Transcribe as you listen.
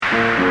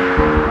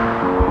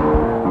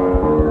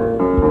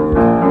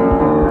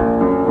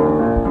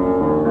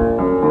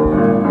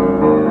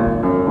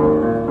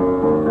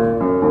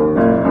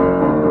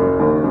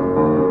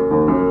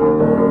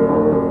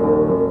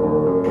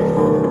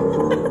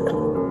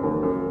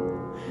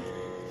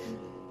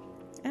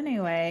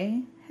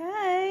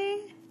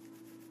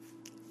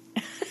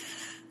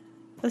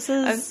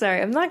I'm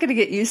sorry. I'm not going to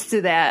get used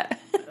to that.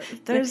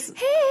 Hey!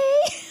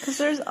 Because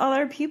there's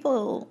other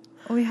people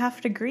we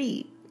have to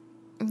greet.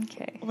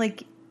 Okay.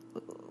 Like,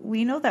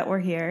 we know that we're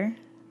here.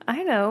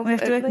 I know. We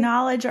have to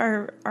acknowledge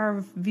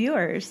our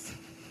viewers.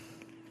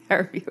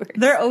 Our viewers.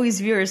 They're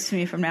always viewers to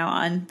me from now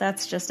on.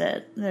 That's just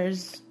it.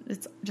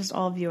 It's just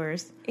all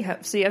viewers.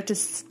 Yeah. So you have to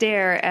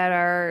stare at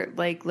our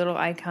like little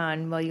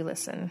icon while you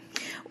listen.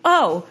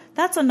 Oh,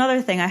 that's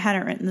another thing. I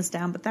hadn't written this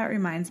down, but that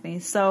reminds me.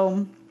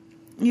 So,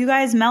 you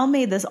guys, Mel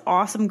made this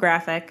awesome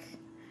graphic.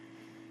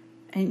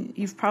 And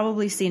you've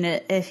probably seen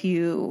it if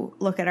you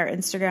look at our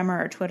Instagram or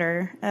our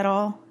Twitter at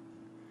all.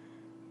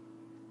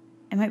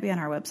 It might be on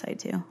our website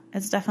too.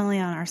 It's definitely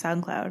on our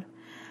SoundCloud.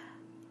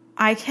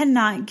 I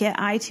cannot get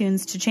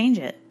iTunes to change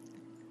it.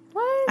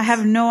 What? I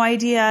have no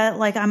idea.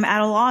 Like, I'm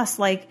at a loss.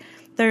 Like,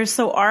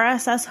 so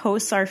RSS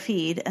hosts our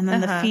feed, and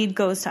then the feed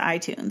goes to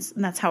iTunes,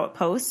 and that's how it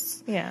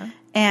posts. Yeah.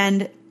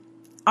 And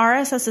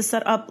RSS is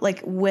set up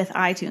like with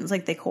iTunes,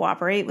 like they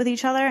cooperate with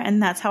each other,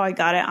 and that's how I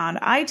got it on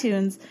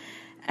iTunes.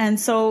 And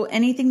so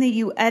anything that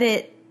you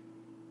edit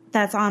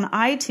that's on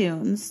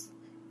iTunes,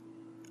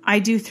 I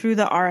do through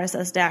the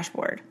RSS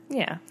dashboard.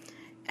 Yeah.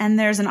 And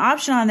there's an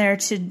option on there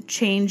to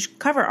change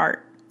cover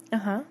art.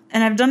 Uh-huh.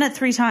 And I've done it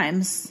 3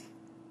 times.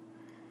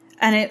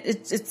 And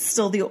it's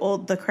still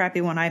the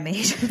crappy one I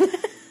made.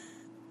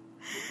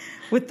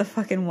 With the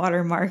fucking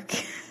watermark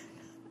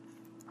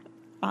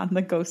on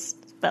the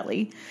ghost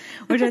belly.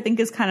 Which I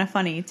think is kind of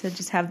funny to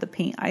just have the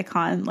paint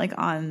icon like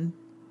on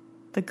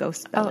the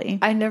ghost belly.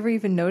 Oh, I never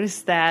even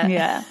noticed that.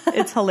 Yeah,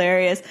 it's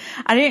hilarious.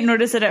 I didn't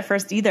notice it at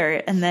first either.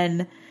 And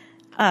then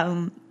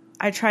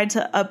I tried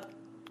to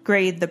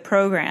upgrade the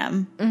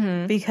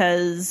program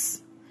because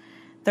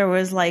there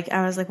was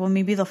I was like, well,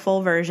 maybe the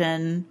full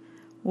version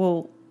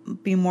will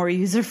be more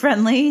user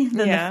friendly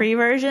than the free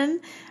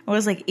version. It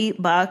was like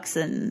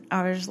 $8 and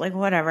I was just like,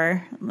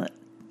 whatever,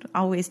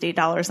 I'll waste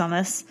 $8 on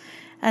this.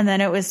 And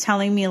then it was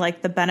telling me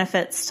like the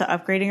benefits to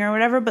upgrading or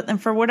whatever. But then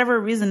for whatever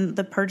reason,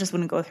 the purchase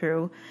wouldn't go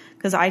through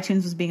because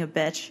iTunes was being a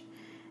bitch.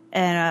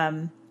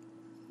 And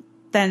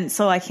then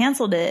so I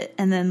canceled it.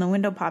 And then the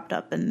window popped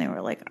up and they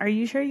were like, are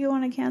you sure you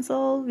want to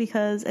cancel?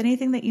 Because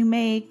anything that you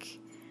make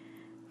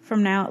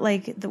from now,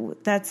 like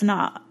that's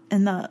not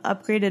in the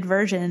upgraded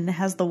version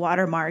has the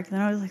watermark.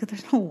 And I was like,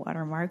 there's no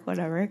watermark,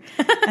 whatever.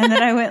 And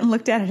then I went and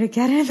looked at it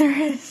again and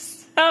there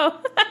is. Oh.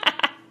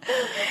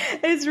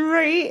 It's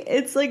right.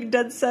 It's like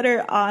dead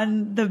center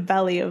on the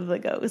belly of the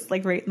ghost,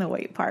 like right in the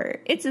white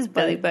part. It's his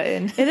belly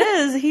button. It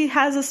is. He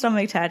has a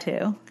stomach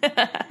tattoo.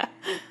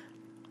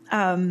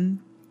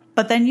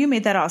 But then you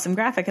made that awesome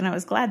graphic, and I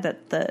was glad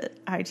that the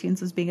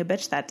iTunes was being a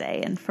bitch that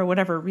day, and for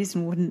whatever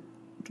reason wouldn't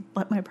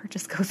let my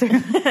purchase go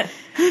through.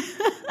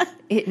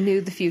 It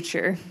knew the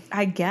future,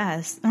 I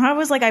guess. And I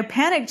was like, I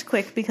panicked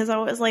quick because I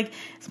was like,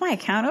 is my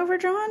account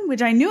overdrawn?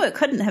 Which I knew it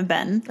couldn't have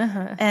been.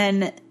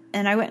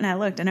 And I went and I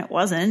looked, and it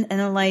wasn't. And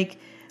then, like,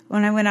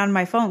 when I went on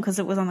my phone, because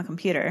it was on the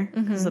computer,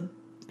 it was a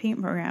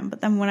paint program. But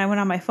then when I went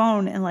on my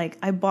phone and, like,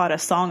 I bought a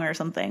song or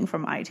something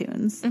from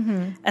iTunes,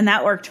 and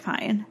that worked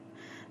fine.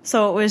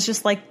 So it was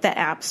just, like, the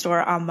App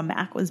Store on the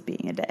Mac was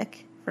being a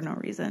dick for no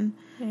reason.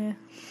 Yeah.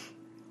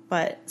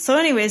 But, so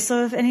anyways,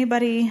 so if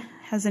anybody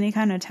has any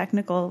kind of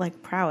technical,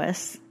 like,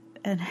 prowess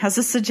and has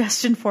a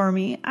suggestion for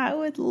me, I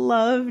would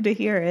love to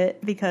hear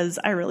it because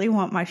I really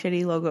want my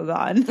shitty logo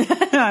gone.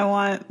 I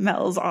want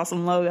Mel's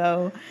awesome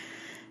logo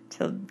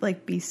to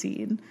like be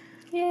seen.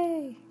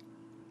 Yay.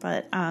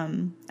 But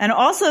and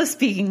also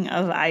speaking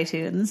of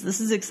iTunes,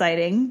 this is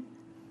exciting.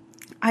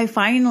 We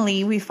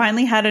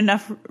finally had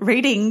enough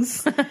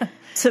ratings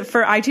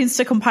for iTunes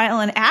to compile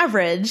an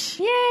average.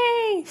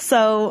 Yay!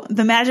 So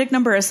the magic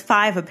number is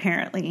 5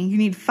 apparently. You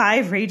need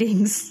 5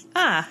 ratings.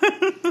 5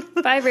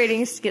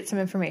 ratings to get some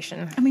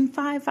information. I mean,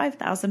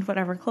 5,000,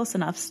 whatever, close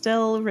enough.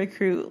 Still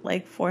recruit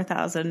like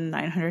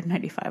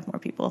 4,995 more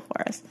people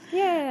for us.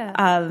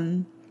 Yeah.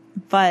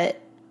 But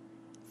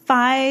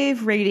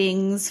 5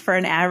 ratings for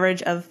an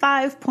average of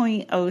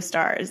 5.0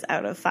 stars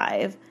out of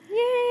 5.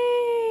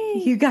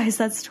 Yay! You guys,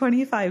 that's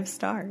 25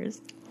 stars.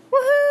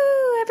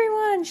 Woohoo!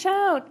 Everyone,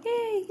 shout!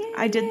 Yay! Yay!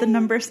 I did the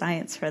number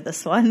science for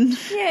this one.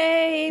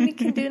 Yay! We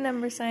can do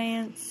number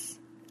science.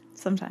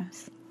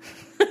 Sometimes.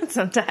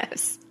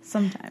 Sometimes.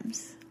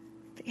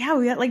 But yeah,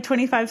 we got like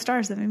 25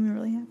 stars. That made me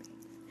really happy.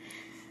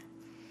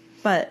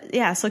 But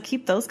yeah, so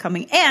keep those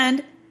coming.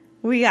 And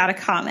we got a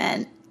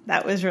comment.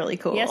 That was really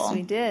cool. Yes,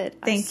 we did.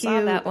 I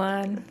saw that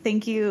one.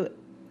 Thank you,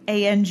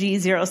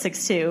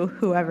 ANG062,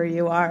 whoever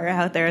you are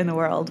out there in the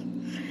world.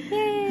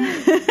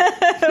 Yay!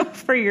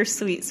 For your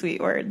sweet,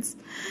 sweet words.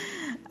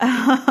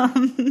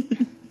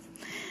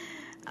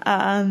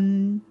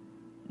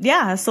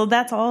 Yeah, so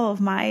that's all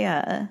of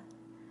my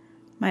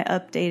my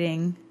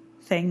updating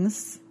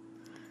things.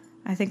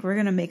 I think we're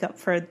going to make up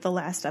for the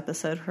last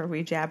episode where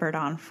we jabbered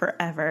on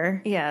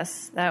forever.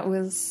 Yes, that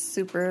was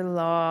super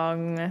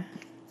long.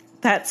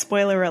 That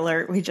spoiler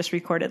alert we just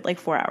recorded like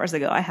 4 hours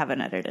ago. I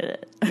haven't edited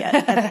it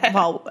yet.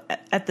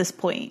 At this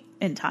point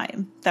in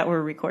time that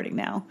we're recording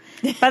now.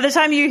 By the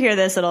time you hear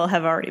this, it'll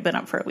have already been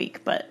up for a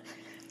week, but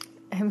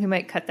And we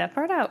might cut that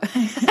part out.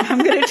 I'm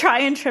going to try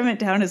and trim it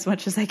down as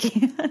much as I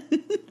can.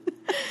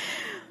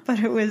 But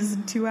it was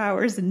 2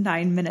 hours and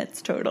 9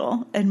 minutes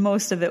total. And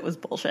most of it was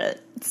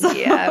bullshit. So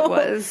Yeah, it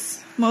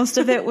was. most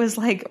of it was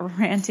like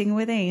ranting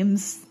with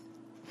Ames.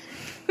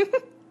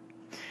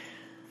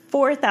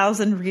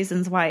 4,000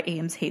 reasons why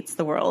Ames hates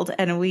the world.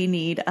 And we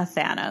need a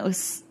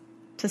Thanos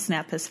to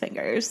snap his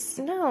fingers.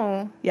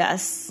 No.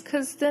 Yes.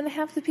 Because then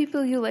half the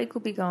people you like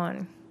will be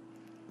gone.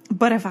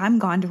 But if I'm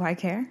gone, do I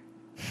care?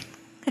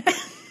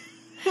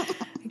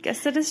 I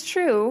guess that is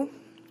true.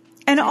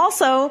 And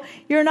also,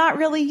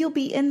 you'll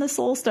be in the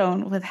Soul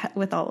Stone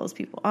with all those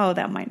people. Oh,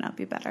 that might not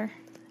be better.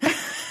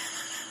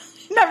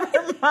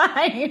 Never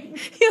mind.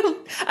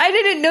 I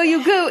didn't know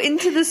you go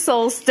into the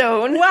Soul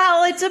Stone.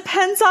 Well, it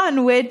depends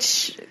on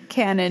which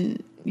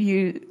canon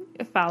you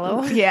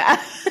Follow.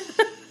 Yeah.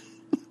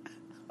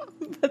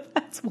 But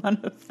that's one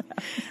of them.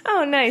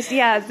 Oh, nice.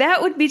 Yeah,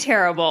 that would be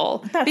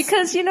terrible.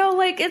 Because,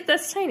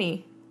 that's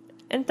tiny.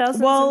 And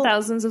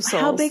thousands of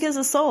souls. How big is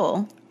a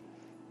soul?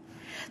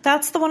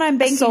 That's the one I'm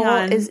banking soul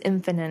on. is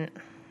infinite.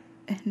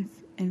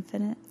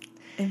 Infinite.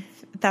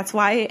 That's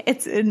why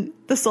it's in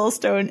the Soul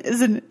Stone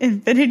is an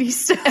infinity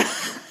stone.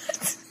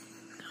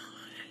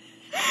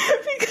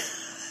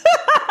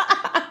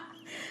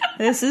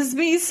 This is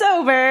me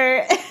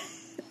sober.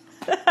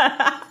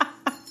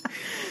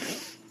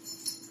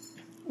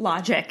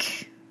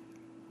 Logic.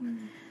 I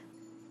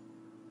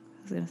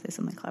was going to say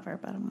something clever,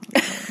 but I'm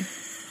not.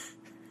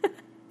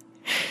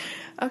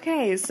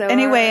 Okay, so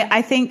Anyway,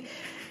 I think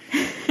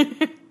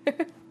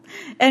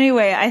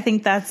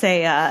that's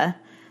a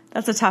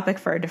topic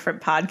for a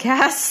different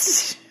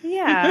podcast.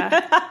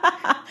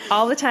 Yeah.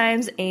 All the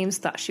times Ames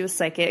thought she was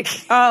psychic.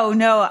 Oh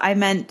no, I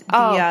meant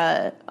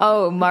the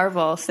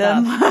Marvel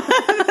stuff.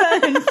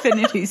 the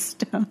Infinity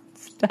Stone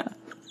stuff.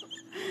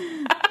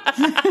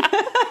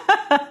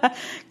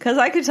 Because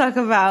I could talk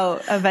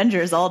about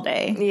Avengers all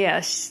day.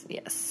 Yes.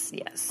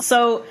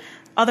 So,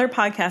 other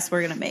podcasts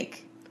we're gonna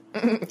make: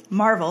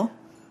 Marvel,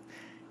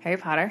 Harry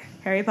Potter.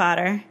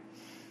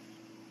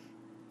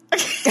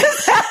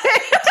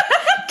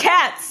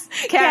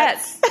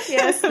 Cats.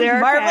 Yes, there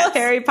are Marvel, cats.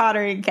 Harry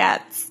Potter, and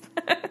cats.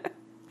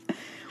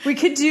 We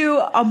could do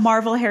a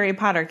Marvel Harry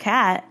Potter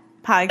cat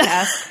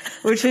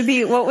podcast, which would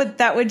be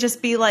that would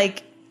just be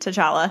like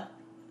T'Challa,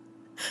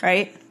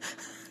 right?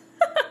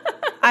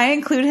 I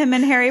include him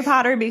in Harry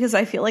Potter because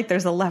I feel like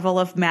there's a level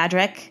of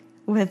magic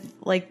with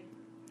like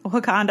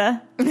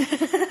Wakanda.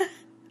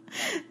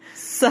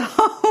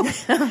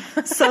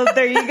 So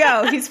there you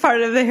go. He's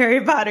part of the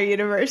Harry Potter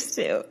universe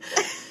too.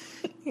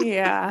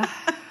 Yeah.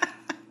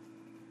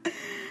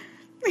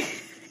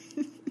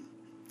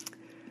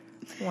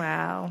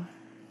 Wow.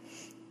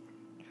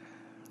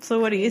 So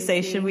what do you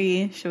say? Should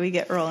we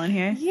get rolling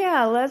here?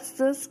 Yeah,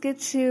 let's get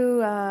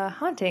to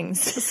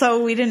hauntings.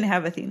 So we didn't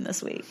have a theme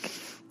this week.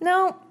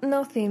 No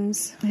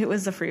themes. It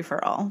was a free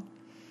for all.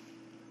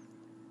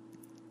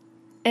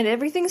 And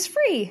everything's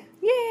free.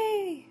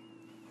 Yay!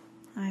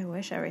 I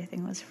wish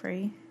everything was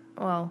free.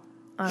 Well,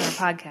 on our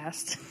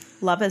podcast.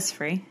 Love is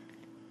free.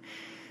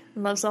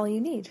 Love's all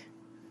you need.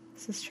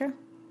 This is true.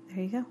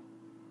 There you go.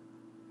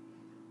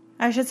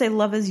 I should say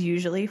love is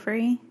usually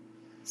free.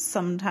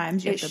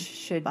 Sometimes you have to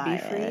should buy be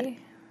free. it.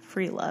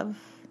 Free love.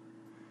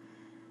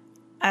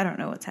 I don't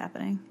know what's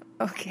happening.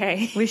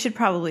 Okay. We should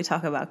probably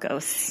talk about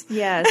ghosts.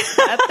 Yes.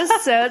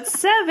 Episode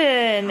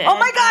 7. Oh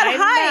my God,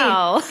 hi!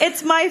 Mel.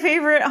 It's my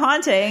favorite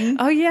haunting.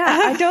 Oh yeah,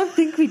 I don't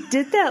think we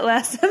did that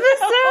last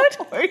episode.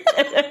 No, we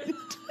didn't.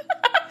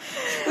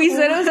 We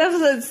said it was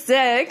episode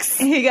 6.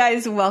 Hey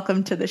guys,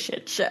 welcome to the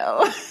shit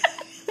show.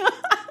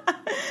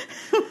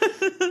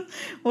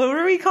 What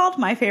were we called?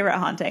 My favorite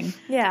haunting.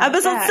 Yeah.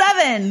 Episode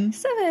 7.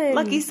 7.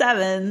 Lucky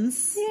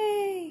sevens.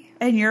 Yay.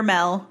 And you're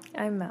Mel.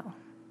 I'm Mel.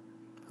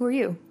 Who are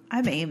you?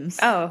 I'm Ames.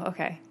 Oh,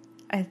 okay.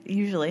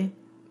 Usually.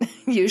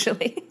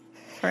 Usually.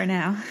 For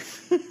now.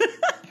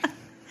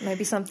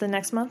 Maybe something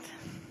next month?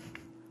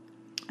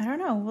 I don't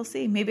know. We'll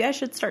see. Maybe I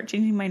should start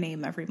changing my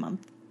name every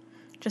month.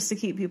 Just to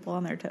keep people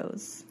on their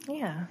toes.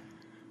 Yeah.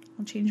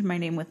 I'll change my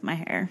name with my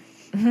hair.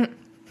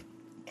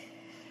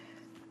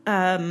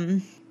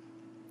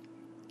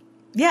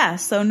 Yeah,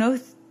 so no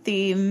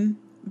theme,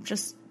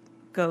 just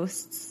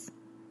ghosts.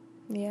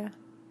 Yeah.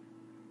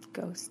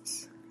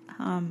 Ghosts.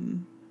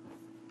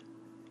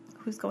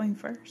 Who's going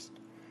first?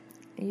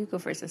 You go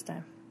first this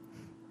time.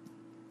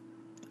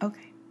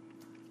 Okay.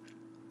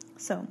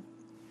 So,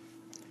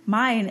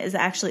 mine is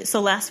actually...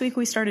 So last week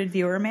we started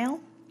viewer mail.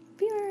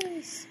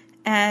 Viewers.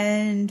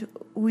 And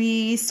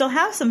we still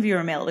have some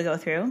viewer mail to go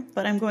through,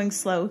 but I'm going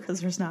slow because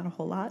there's not a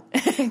whole lot.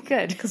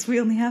 Good. Because we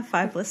only have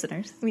 5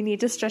 listeners. We need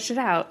to stretch it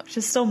out. Which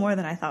is still more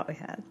than I thought we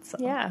had. So.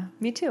 Yeah,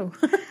 me too.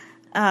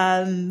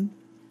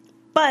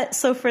 But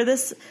so for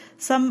this,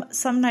 some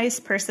nice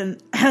person,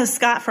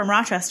 Scott from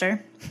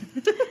Rochester,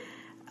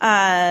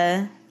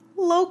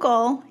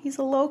 local. He's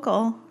a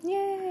local.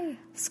 Yay.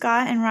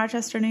 Scott in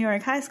Rochester, New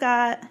York. Hi,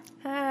 Scott.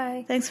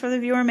 Hi. Thanks for the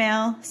viewer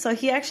mail. So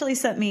he actually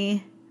sent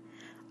me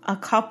a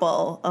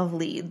couple of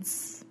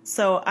leads.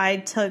 So I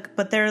took,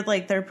 but they're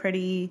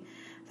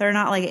They're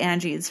not like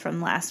Angie's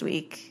from last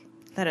week,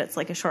 that it's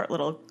like a short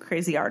little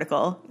crazy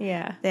article.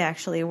 Yeah. They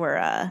actually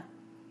were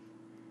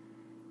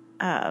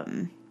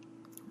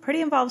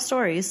pretty involved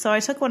stories. So I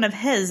took one of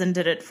his and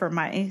did it for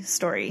my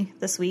story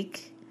this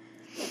week.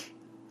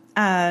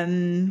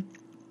 So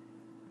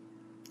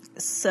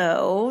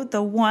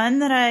the one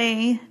that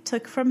I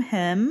took from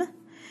him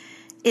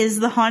is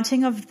The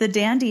Haunting of the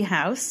Dandy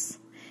House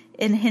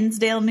in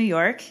Hinsdale, New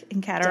York,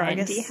 in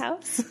Cattaraugus. Dandy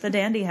House? The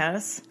Dandy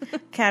House.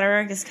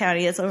 Cattaraugus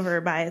County. It's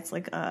over by, it's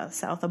like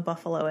south of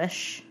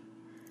Buffalo-ish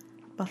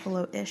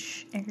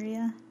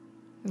area.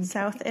 Okay.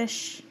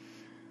 South-ish.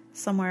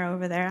 Somewhere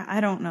over there.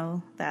 I don't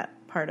know that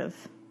part of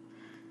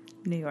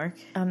New York.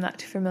 I'm not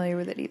too familiar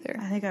with it either.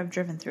 I think I've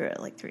driven through it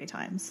like 3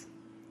 times.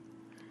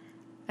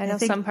 I know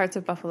some parts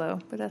of Buffalo,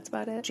 but that's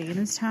about it.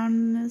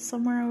 Jamestown is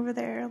somewhere over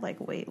there,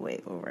 like way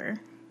over.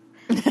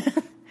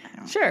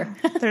 Sure.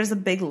 There's a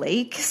big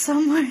lake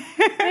somewhere.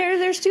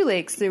 There's 2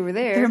 lakes over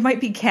there. There might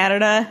be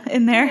Canada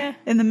in there,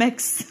 in the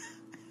mix.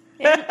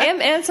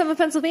 and some of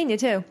Pennsylvania,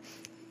 too.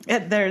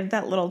 There,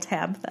 that little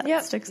tab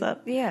that sticks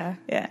up. Yeah.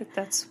 Yeah.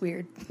 That's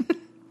weird.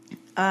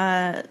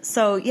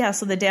 So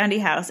the Dandy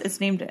House, it's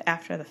named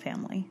after the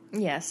family.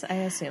 Yes, I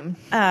assume.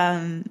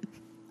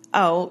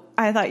 Oh,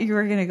 I thought you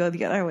were going to go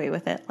the other way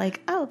with it.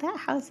 Like, oh, that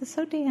house is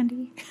so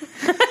dandy.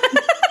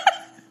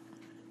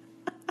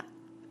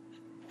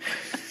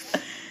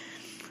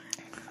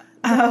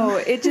 No,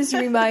 it just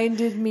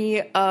reminded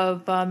me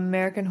of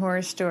American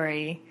Horror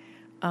Story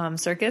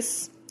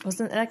Circus.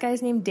 Wasn't that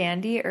guy's name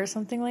Dandy or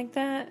something like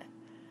that?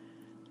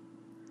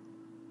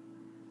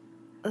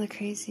 The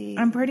crazy...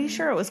 I'm pretty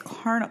sure it was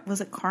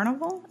Was it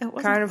Carnival? It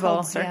wasn't Carnival.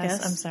 called Circus.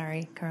 Yes, I'm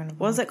sorry. Carnival.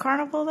 Was it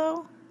Carnival,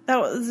 though?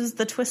 This is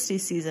the Twisty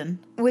season.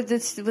 With the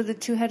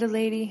 2-headed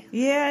lady?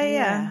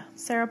 Yeah.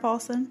 Sarah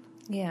Paulson?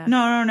 Yeah.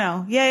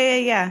 No.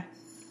 Yeah.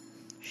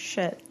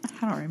 Shit.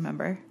 I don't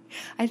remember.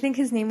 I think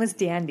his name was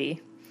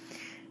Dandy.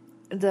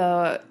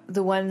 The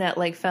one that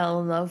like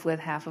fell in love with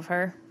half of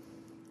her.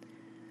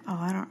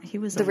 Oh, he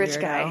was the a rich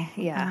weirdo. guy.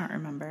 Yeah. I don't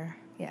remember.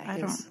 Yeah,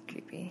 he was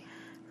creepy.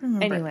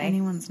 Remember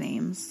anyone's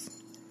names.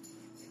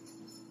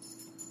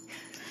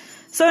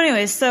 So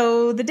anyway,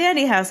 so the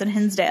Dandy House in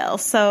Hinsdale.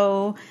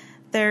 So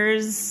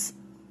there's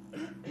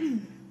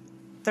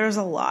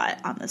a lot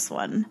on this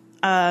one.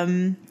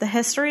 The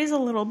history is a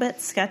little bit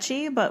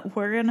sketchy, but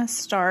we're going to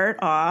start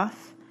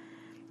off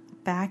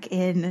back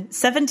in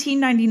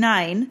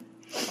 1799.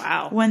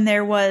 Wow. When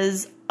there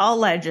was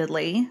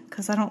allegedly,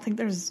 because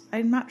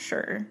I'm not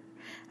sure.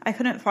 I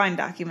couldn't find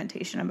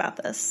documentation about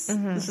this.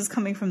 Mm-hmm. This is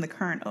coming from the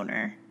current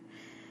owner.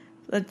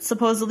 But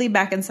supposedly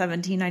back in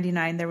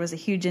 1799, there was a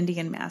huge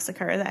Indian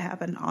massacre that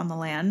happened on the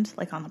land,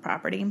 like on the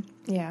property.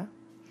 Yeah.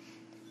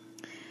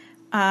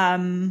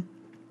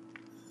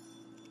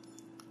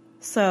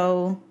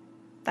 So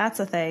that's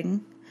a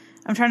thing.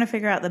 I'm trying to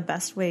figure out the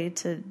best way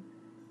to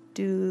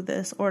do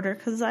this order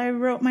because I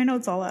wrote my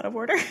notes all out of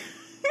order.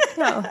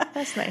 Oh,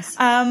 that's nice.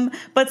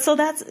 So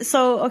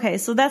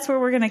that's where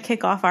we're going to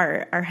kick off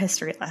our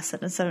history lesson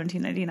in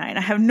 1799.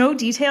 I have no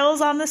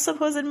details on this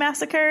supposed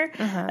massacre.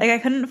 Uh-huh. Like I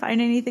couldn't find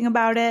anything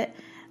about it.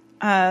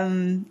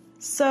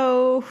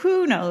 So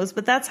who knows,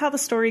 but that's how the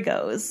story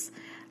goes.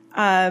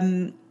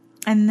 And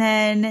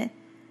then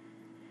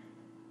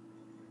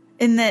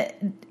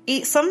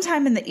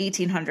sometime in the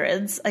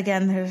 1800s,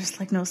 again, there's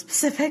like no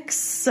specifics.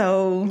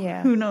 So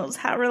Who knows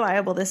how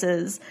reliable this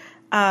is.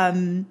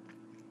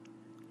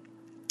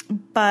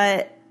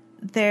 But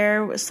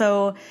there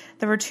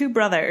were 2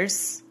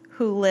 brothers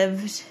who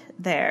lived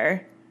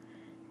there,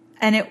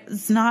 and it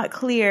was not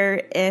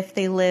clear if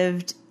they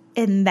lived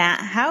in that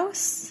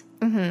house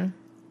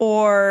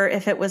or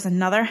if it was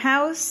another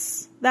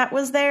house that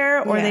was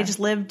there, or they just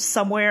lived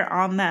somewhere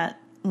on that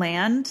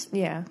land.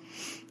 Yeah.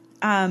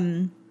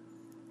 So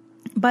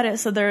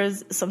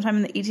there's sometime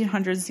in the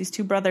 1800s, these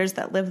 2 brothers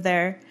that lived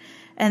there,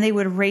 and they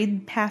would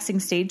raid passing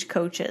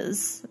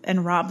stagecoaches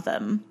and rob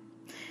them.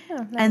 Oh,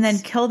 nice. And then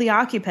kill the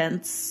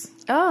occupants.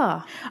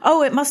 Oh,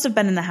 it must have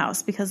been in the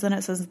house because then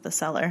it says the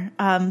cellar.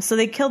 So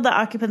they killed the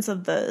occupants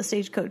of the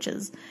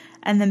stagecoaches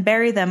and then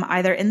bury them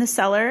either in the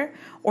cellar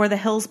or the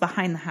hills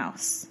behind the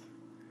house.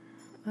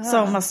 Oh.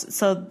 So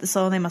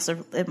it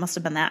must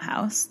have been that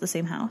house, the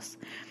same house.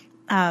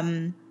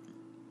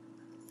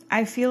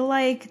 I feel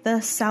like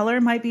the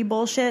cellar might be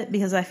bullshit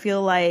because I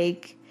feel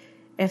like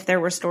if there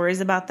were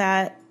stories about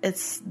that,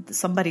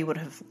 somebody would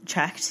have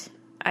checked.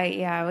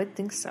 I would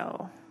think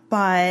so.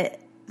 But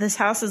this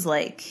house is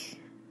like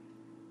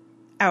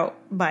out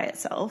by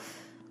itself,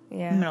 in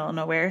the middle of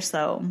nowhere.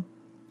 So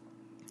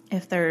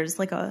if there's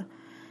like a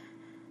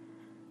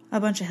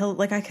bunch of hills,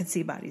 like I could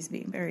see bodies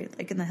being buried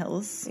like in the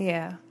hills.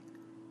 Yeah.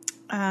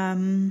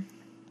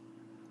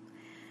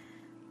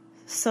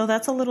 So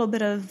that's a little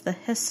bit of the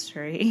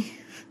history,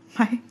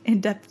 my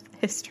in-depth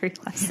history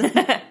lesson.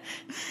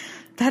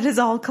 That is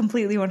all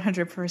completely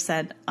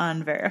 100%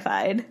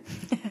 unverified.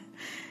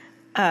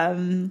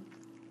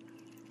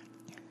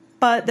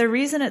 But the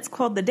reason it's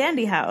called the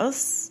Dandy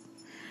House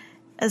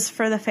is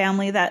for the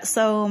family that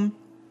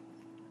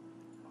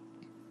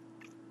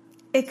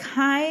it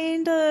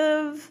kind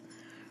of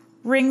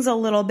rings a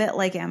little bit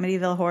like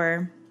Amityville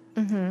Horror,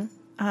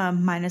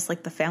 minus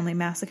like the family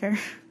massacre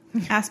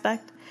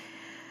aspect.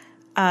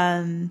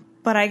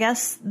 But I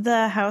guess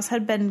the house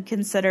had been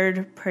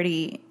considered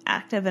pretty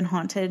active and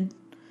haunted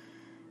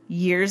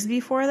years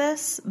before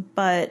this,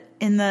 but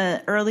in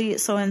the early,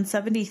 so in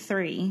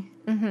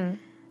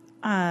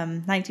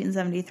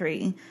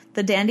 1973,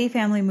 the Dandy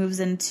family moves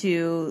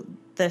into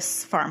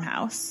this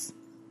farmhouse.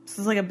 This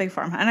is like a big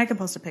farmhouse, and I can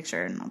post a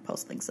picture and I'll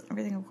post links and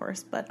everything, of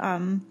course, but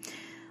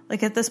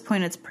like at this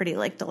point it's pretty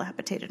like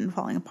dilapidated and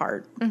falling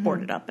apart,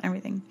 boarded up and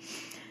everything.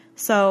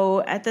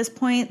 So at this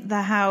point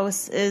the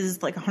house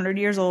is like 100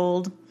 years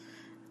old.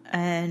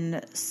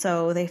 And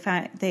so the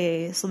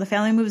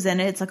family moves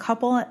in. It's a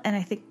couple and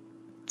I think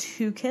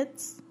 2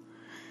 kids.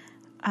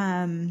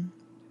 So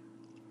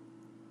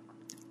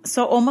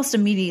almost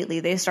immediately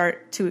they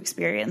start to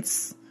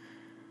experience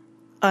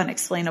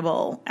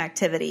unexplainable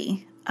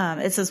activity.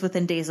 It says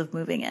within days of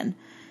moving in.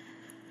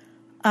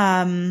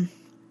 And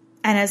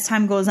as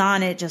time goes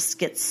on, it just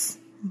gets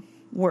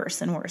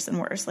worse and worse and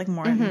worse. Like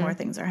more and more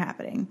things are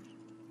happening.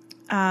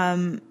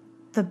 The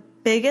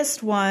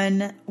biggest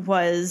one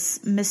was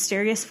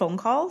mysterious phone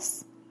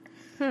calls.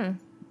 Like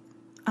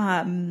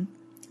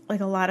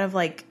a lot of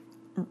like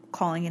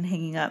calling and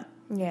hanging up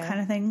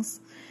kind of things.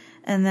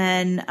 And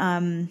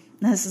then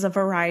this is a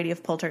variety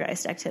of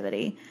poltergeist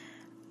activity.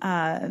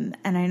 And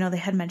I know they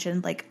had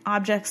mentioned like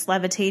objects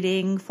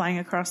levitating, flying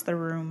across the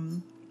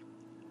room.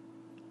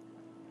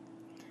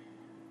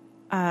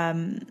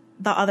 The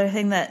other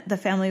thing that the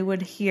family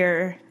would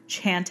hear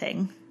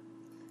chanting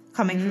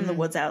coming from the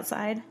woods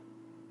outside.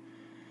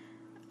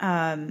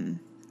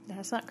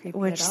 That's not creepy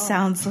which at all.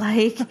 sounds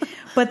like,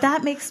 but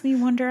that makes me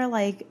wonder,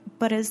 like,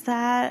 but is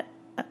that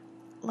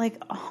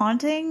like a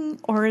haunting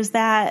or is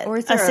that or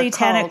is a there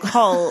satanic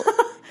cult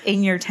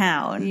in your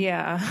town?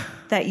 Yeah.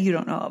 That you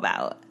don't know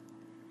about.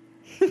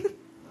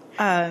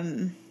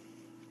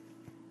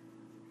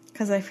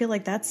 Because I feel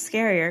like that's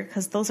scarier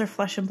because those are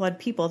flesh and blood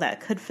people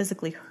that could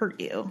physically hurt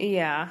you.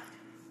 Yeah.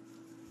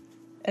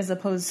 As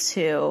opposed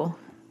to,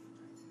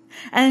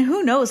 and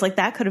who knows, like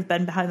that could have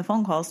been behind the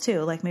phone calls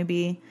too. Like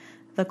maybe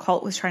the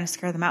cult was trying to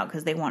scare them out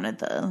because they wanted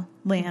the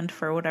land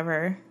for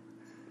whatever.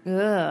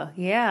 Ugh,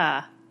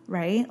 yeah.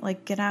 Right?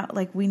 Like get out,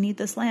 like we need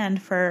this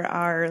land for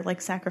our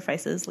like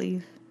sacrifices,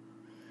 leave.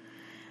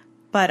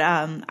 But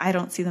I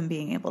don't see them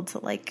being able to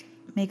like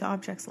make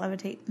objects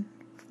levitate and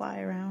fly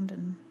around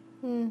and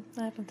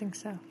I don't think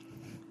so.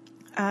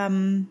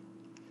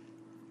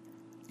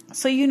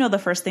 So you know the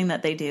first thing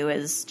that they do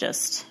is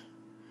just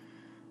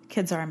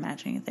kids are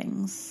imagining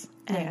things.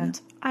 And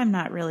I'm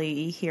not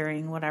really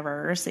hearing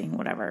whatever or seeing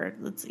whatever.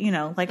 It's, you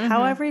know, like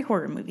how every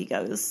horror movie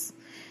goes.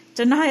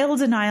 Denial,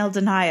 denial,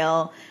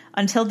 denial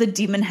until the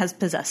demon has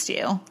possessed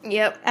you.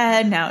 Yep.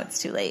 And now it's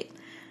too late.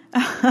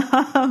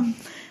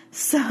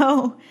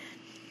 So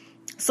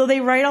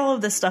they write all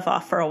of this stuff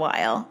off for a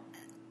while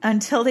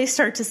until they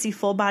start to see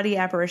full body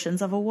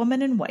apparitions of a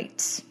woman in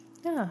white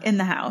in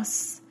the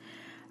house.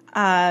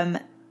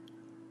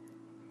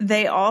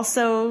 They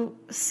also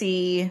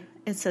see,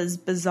 it says,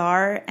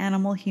 bizarre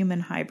animal-human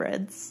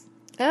hybrids.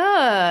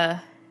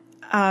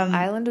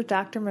 Island of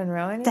Dr.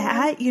 Monroe. Anymore?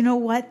 That, you know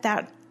what,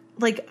 that,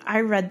 like,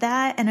 I read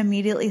that and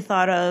immediately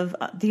thought of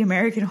the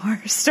American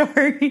Horror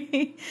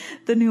Story,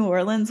 the New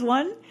Orleans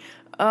one.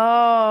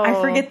 Oh. I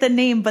forget the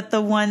name, but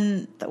the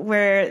one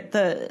where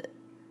the...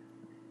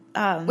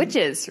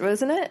 Witches,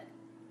 wasn't it?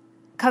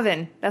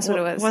 Coven. That's what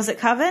it was. Was it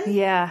Coven?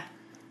 Yeah.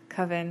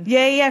 Coven.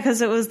 Yeah,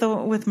 because it was the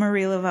with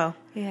Marie Laveau.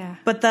 Yeah.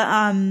 But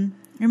the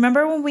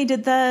remember when we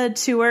did the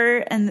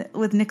tour and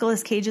with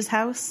Nicolas Cage's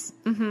house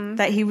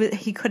that he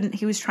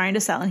was trying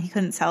to sell and he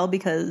couldn't sell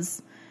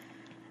because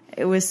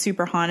it was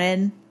super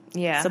haunted.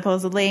 Yeah.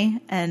 Supposedly,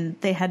 and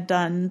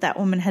that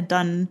woman had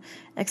done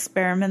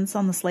experiments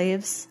on the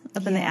slaves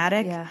up in the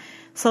attic. Yeah.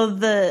 So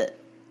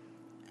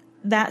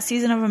that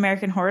season of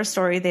American Horror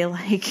Story, they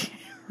like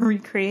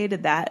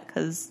recreated that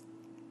because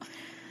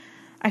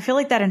I feel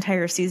like that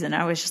entire season,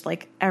 I was just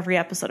like every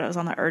episode, I was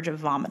on the urge of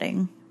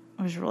vomiting.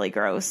 It was really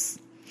gross.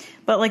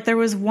 But like there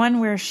was one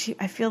where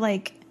I feel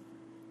like,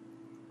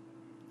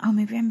 oh,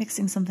 maybe I'm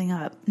mixing something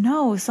up.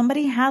 No,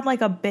 somebody had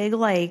like a big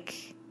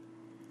like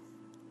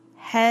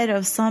head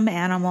of some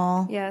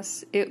animal.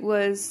 Yes, it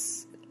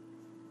was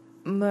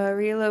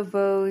Marie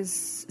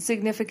Laveau's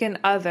significant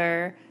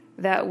other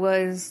that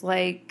was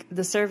like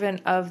the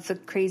servant of the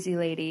crazy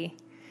lady.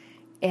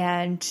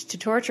 And to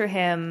torture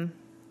him,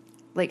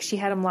 like she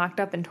had him locked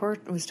up and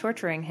was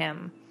torturing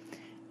him.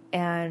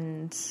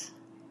 And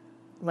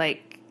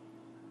like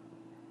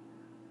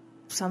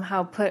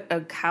somehow put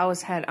a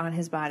cow's head on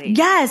his body.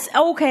 Yes,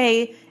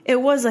 okay.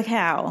 It was a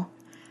cow.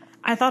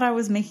 I thought I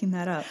was making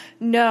that up.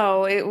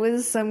 No, it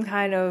was some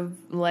kind of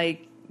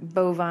like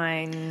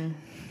bovine.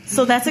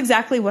 So that's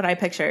exactly what I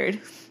pictured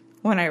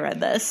when I read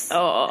this.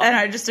 Oh. And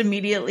I just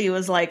immediately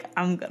was like,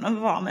 I'm gonna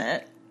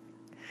vomit.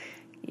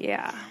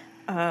 Yeah.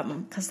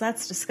 'Cause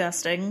that's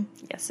disgusting.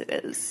 Yes, it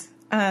is.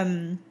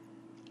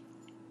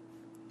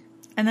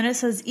 And then it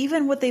says,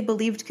 even what they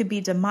believed could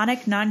be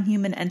demonic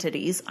non-human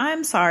entities.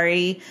 I'm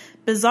sorry.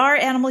 Bizarre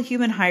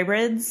animal-human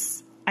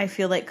hybrids, I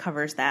feel like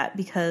covers that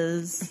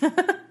because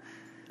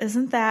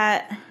isn't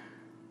that...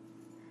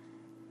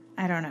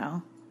 I don't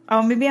know.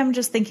 Oh, maybe I'm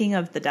just thinking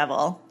of the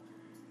devil.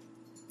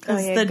 Oh,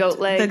 yeah, goat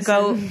legs.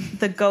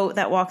 The goat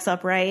that walks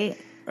upright,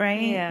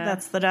 right? Yeah.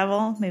 That's the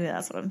devil. Maybe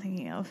that's what I'm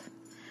thinking of.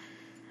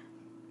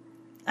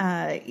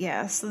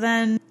 Yeah, so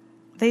then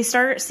they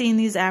start seeing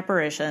these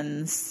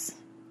apparitions.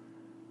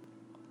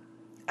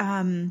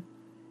 And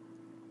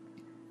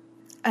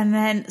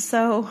then,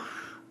 so,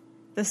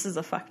 this is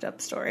a fucked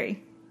up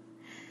story.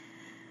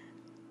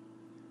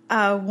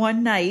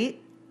 One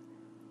night,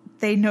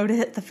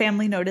 the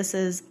family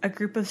notices a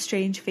group of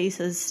strange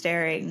faces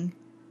staring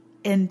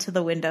into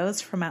the windows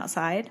from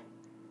outside.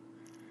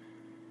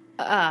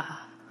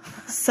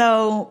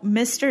 So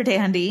Mr.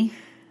 Dandy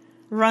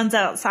runs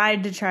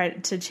outside to try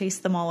to chase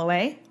them all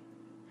away.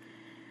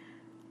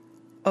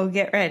 Oh,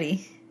 get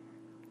ready.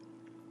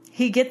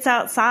 He gets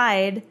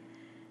outside.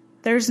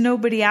 There's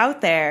nobody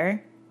out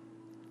there.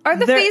 Are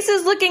the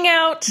faces looking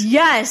out?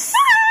 Yes.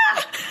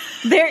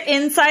 They're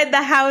inside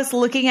the house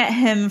looking at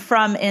him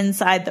from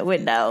inside the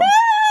window.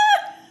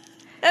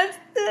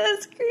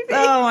 That's creepy.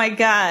 Oh my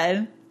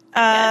God.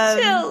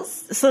 Chills.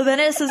 So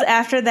then it says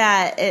after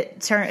that,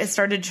 it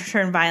started to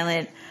turn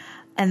violent,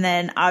 and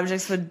then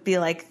objects would be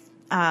like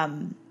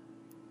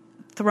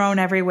thrown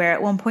everywhere.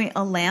 At one point,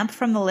 a lamp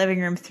from the living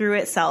room threw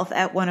itself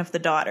at one of the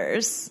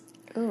daughters.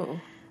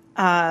 Ooh.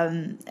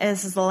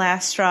 This is the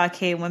last straw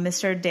came when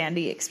Mr.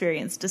 Dandy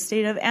experienced a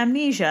state of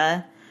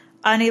amnesia,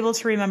 unable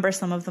to remember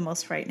some of the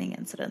most frightening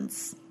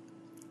incidents.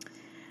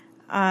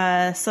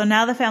 So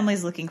now the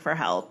family's looking for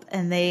help,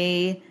 and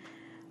they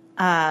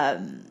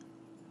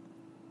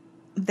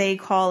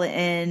call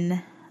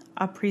in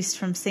a priest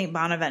from St.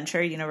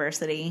 Bonaventure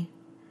University,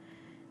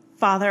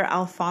 Father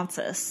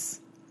Alphonsus.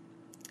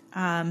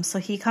 So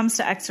he comes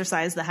to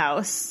exorcise the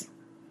house.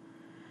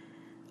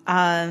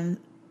 The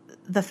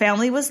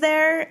family was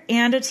there,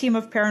 and a team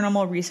of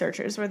paranormal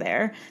researchers were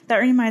there. That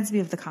reminds me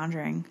of The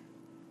Conjuring.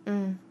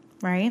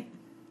 Right?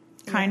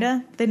 Kinda.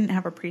 Yeah. They didn't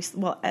have a priest.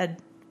 Well, Ed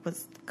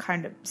was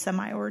kind of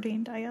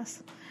semi-ordained, I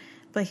guess.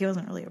 But he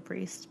wasn't really a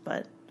priest,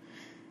 but...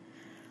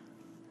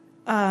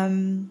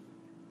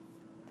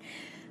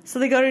 So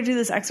they go to do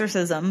this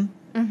exorcism.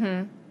 Mm-hmm.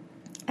 And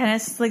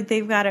it's like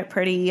they've got it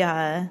pretty...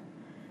 They're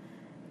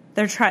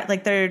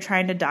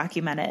trying to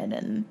document it,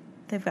 and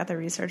they've got the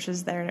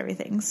researchers there and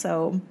everything.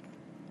 So...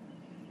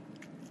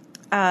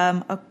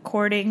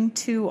 according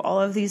to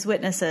all of these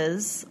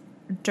witnesses,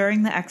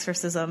 during the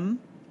exorcism,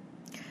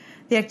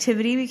 the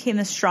activity became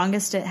the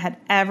strongest it had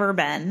ever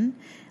been.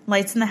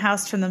 Lights in the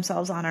house turned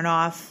themselves on and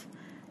off,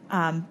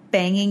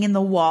 banging in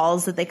the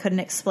walls that they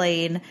couldn't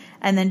explain,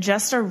 and then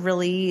just a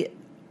really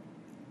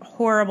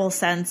horrible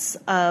sense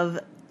of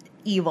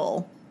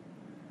evil.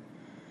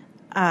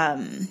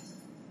 So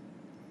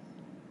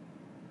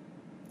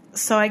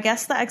I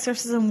guess the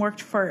exorcism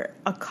worked for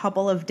a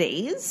couple of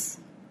days.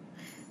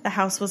 The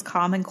house was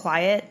calm and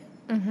quiet.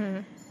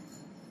 Mm-hmm.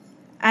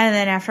 And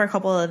then after a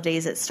couple of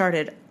days, it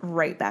started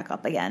right back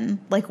up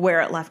again, like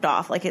where it left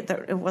off. Like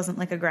it wasn't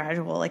like a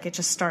gradual, like it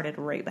just started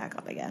right back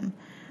up again.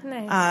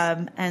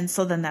 Nice. And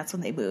so then that's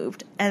when they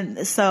moved.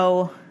 And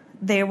so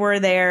they were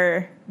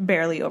there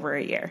barely over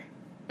a year.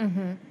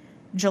 Mm-hmm.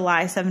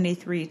 July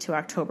 73 to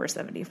October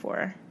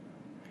 74.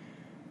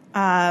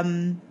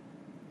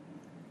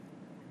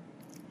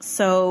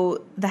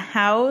 So the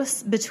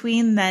house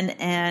between then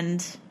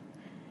and...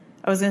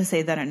 I was going to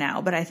say then and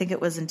now, but I think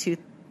it was in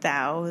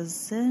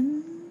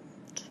 2000,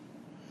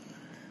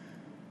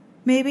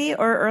 maybe,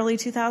 or early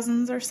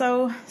 2000s or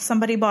so.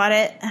 Somebody bought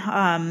it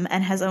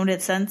and has owned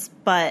it since.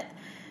 But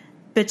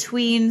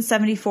between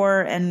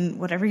 74 and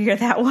whatever year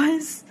that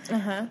was,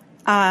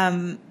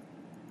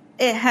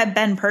 it had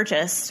been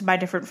purchased by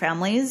different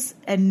families,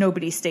 and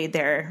nobody stayed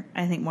there,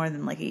 I think, more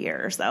than like a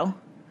year or so.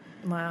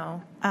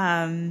 Wow.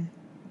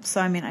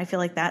 So, I mean, I feel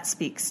like that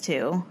speaks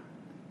to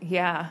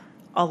a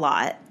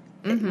lot.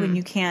 Mm-hmm. When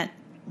you can't,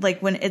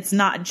 like, when it's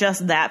not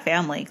just that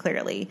family,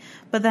 clearly,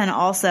 but then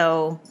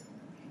also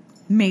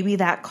maybe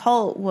that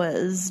cult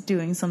was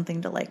doing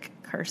something to, like,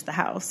 curse the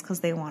house because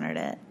they wanted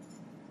it.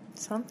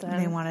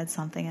 They wanted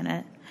something in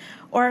it.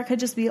 Or it could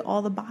just be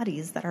all the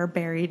bodies that are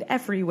buried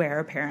everywhere,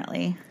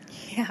 apparently.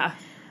 Yeah.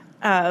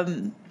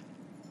 So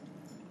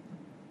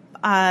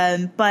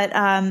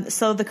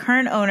the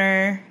current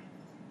owner,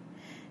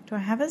 do I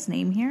have his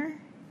name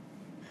here?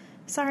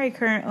 Sorry,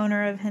 current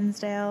owner of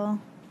Hinsdale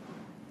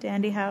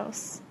Dandy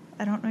House.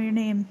 I don't know your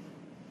name.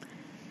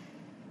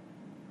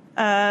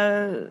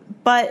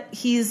 But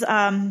he's a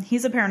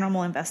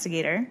paranormal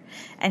investigator,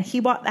 and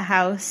he bought the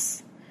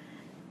house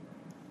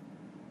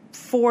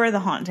for the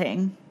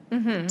haunting,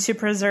 to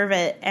preserve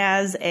it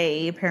as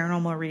a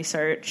paranormal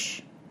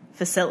research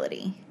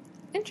facility.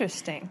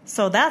 Interesting.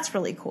 So that's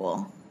really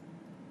cool.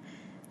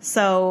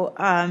 So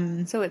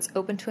it's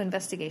open to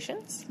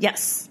investigations?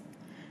 Yes.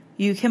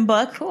 You can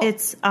book. Cool.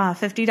 It's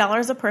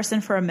 $50 a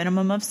person for a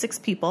minimum of 6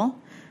 people.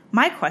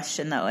 My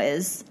question, though,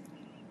 is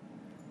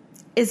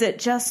is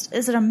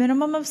it a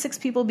minimum of 6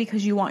 people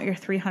because you want your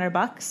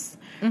 $300?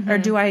 Or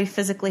do I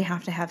physically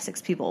have to have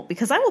 6 people?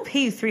 Because I will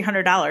pay you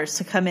 $300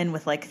 to come in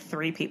with like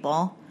 3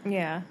 people.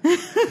 Yeah.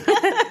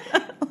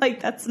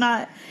 Like that's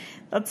not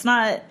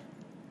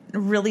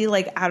really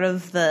like out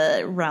of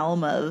the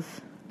realm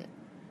of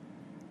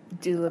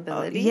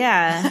doability.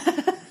 Yeah.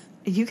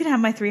 You can have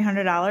my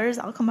 $300.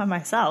 I'll come by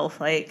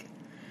myself. Like,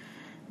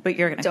 but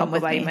you're going to come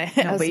with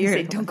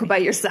me. Don't go by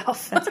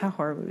yourself. That's how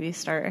horror movies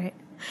start, right?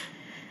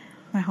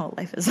 My whole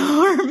life is a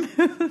horror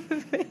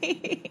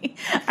movie.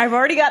 I've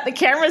already got the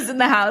cameras in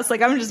the house.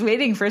 Like, I'm just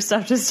waiting for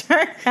stuff to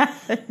start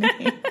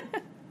happening.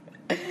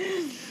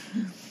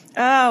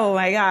 Oh,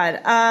 my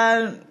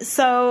God.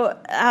 So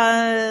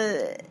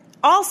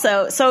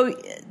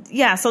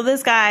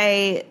this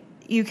guy,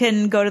 you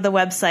can go to the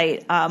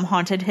website,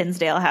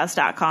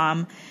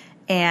 hauntedhinsdalehouse.com,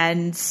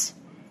 and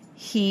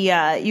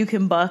you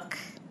can book.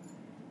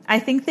 I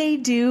think they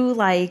do,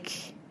 like,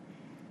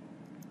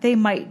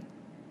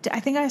 I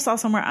think I saw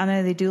somewhere on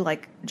there they do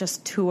like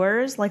just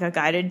tours, like a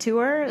guided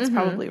tour. It's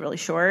probably really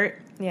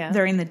short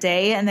during the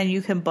day. And then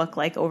you can book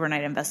like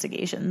overnight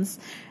investigations.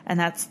 And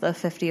that's the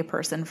 $50 a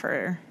person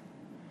for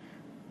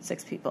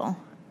 6 people.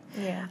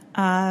 Yeah.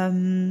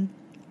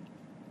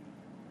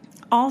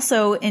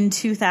 Also in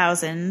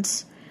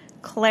 2000,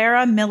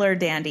 Clara Miller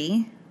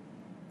Dandy.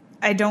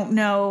 I don't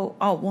know.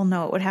 Oh, well,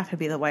 no, it would have to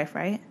be the wife,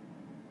 right?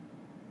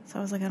 So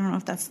I was like, I don't know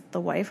if that's the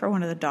wife or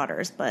one of the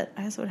daughters, but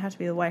I guess it would have to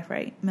be the wife,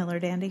 right? Miller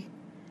Dandy.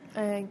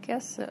 I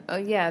guess so. Oh,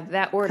 yeah,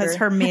 that order. Because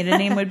her maiden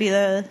name would be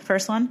the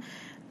first one.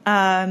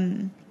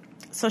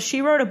 So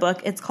she wrote a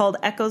book. It's called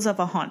Echoes of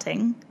a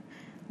Haunting,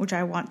 which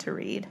I want to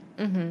read.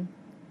 Mm-hmm.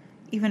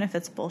 Even if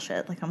it's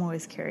bullshit. Like, I'm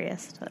always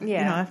curious.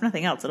 If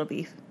nothing else, it'll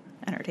be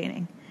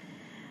entertaining.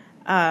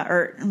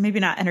 Or maybe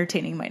not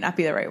entertaining might not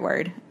be the right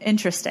word.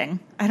 Interesting.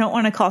 I don't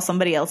want to call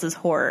somebody else's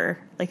horror,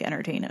 like,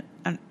 entertainment.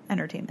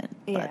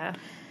 Yeah.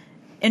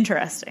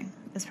 Interesting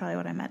is probably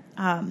what I meant.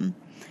 And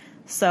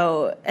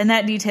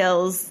that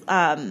details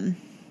the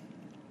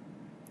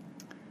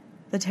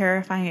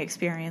terrifying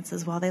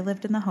experiences while they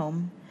lived in the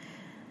home.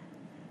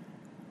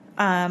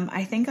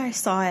 I think I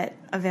saw it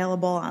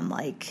available on,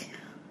 like,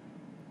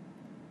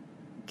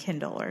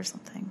 Kindle or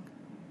something.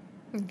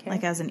 Okay.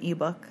 Like, as an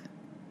ebook.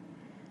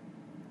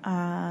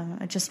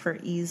 Just for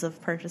ease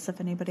of purchase if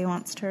anybody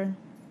wants to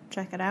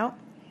check it out.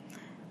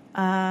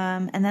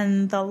 And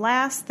then the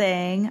last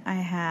thing I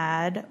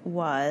had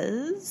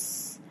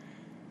was...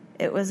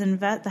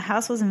 the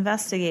house was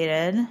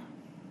investigated.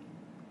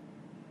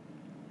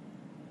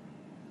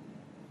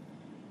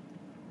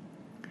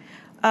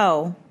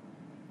 Oh.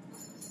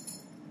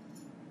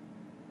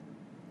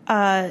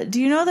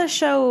 Do you know the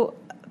show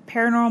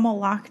Paranormal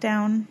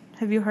Lockdown?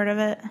 Have you heard of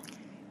it?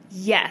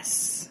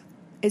 Yes.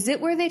 Is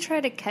it where they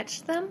try to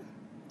catch them?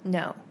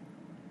 No.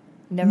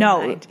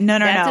 No. That's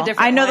a different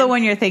I know one. the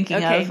one you're thinking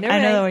of. I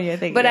know the one you're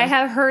thinking but of. I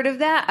have heard of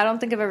that. I don't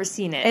think I've ever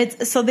seen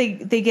it. So they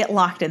get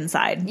locked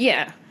inside.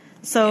 Yeah.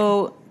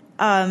 So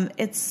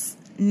it's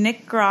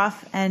Nick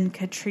Groff and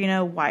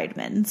Katrina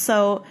Weidman.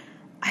 So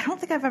I don't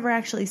think I've ever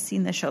actually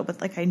seen the show,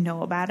 but like I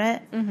know about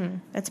it. Mm-hmm.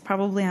 It's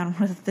probably on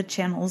one of the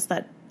channels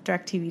that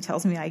DirecTV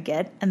tells me I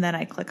get, and then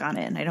I click on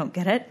it and I don't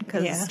get it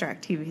because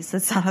DirecTV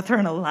sits on a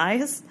throne of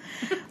lies.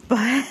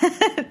 But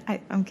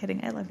I'm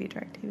kidding. I love you,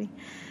 DirecTV.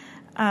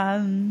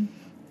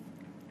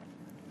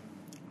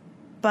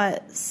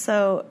 But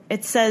so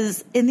it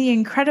says in the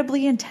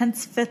incredibly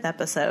intense 5th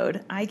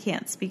episode, I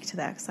can't speak to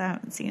that because I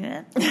haven't seen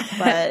it,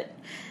 but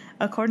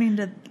according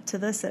to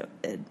this,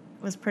 it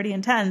was pretty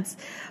intense.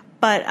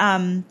 But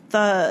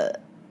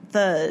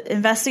the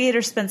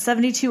investigators spent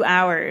 72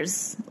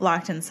 hours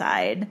locked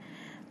inside,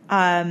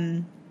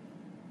 and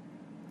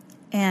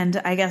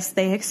I guess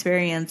they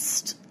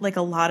experienced like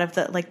a lot of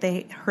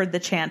they heard the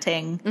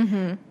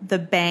chanting, the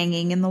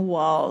banging in the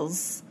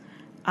walls.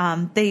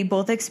 They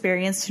both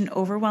experienced an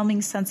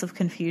overwhelming sense of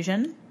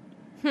confusion,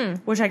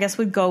 which I guess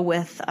would go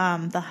with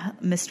the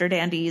Mr.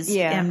 Dandy's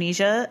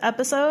amnesia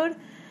episode.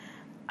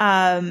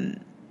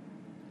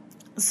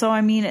 So,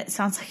 I mean, it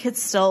sounds like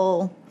it's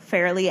still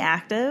fairly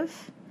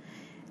active.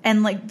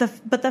 And, like,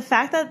 the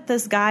fact that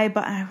this guy...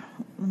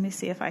 let me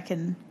see if I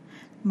can...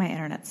 My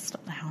internet's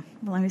still down.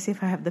 But let me see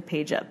if I have the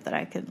page up that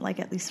I could, like,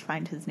 at least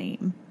find his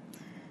name.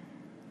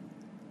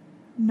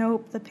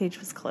 Nope, the page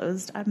was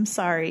closed. I'm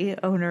sorry,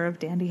 owner of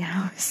Dandy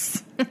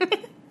House.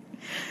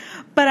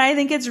 But I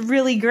think it's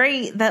really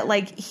great that,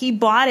 like, he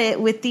bought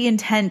it with the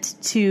intent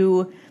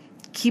to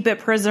keep it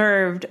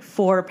preserved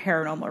for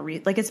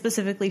paranormal it's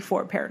specifically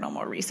for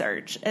paranormal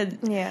research. And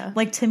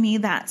like, to me,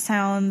 that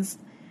sounds,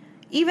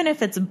 even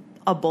if it's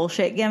a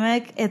bullshit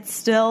gimmick, it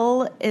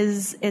still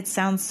is, it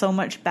sounds so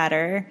much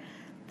better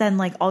than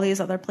like all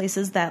these other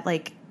places that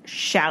like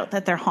shout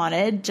that they're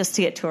haunted just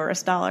to get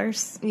tourist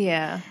dollars.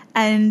 Yeah.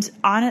 And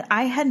on it,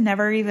 I had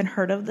never even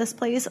heard of this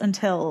place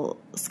until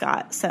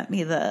Scott sent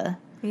me the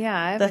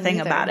thing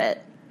about it.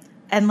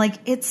 And like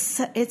it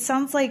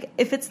sounds like,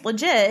 if it's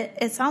legit,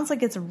 it sounds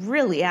like it's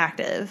really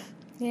active.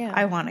 Yeah.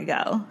 I want to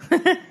go.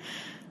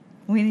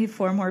 We need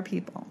 4 more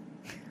people.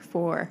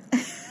 4.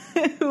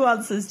 Who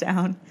else is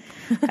down?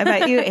 I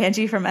bet you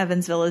Angie from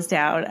Evansville is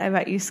down. I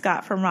bet you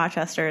Scott from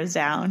Rochester is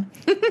down.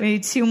 We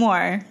need 2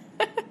 more.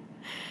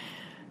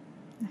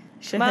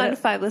 Come on,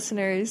 5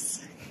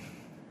 listeners.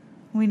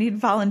 We need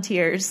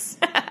volunteers.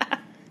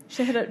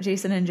 Should hit up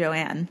Jason and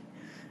Joanne.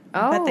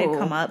 I bet they'd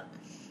come up.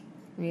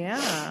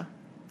 Yeah.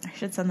 I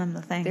should send them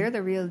the thing. They're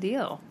the real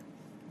deal.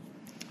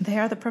 They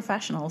are the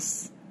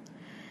professionals.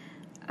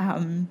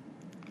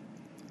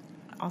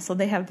 Also,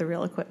 they have the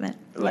real equipment.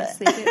 Yes,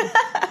 they do.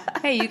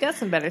 Hey, you got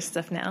some better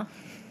stuff now.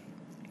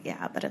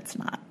 Yeah, but it's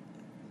not.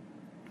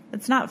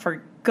 It's not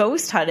for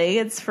ghost hunting.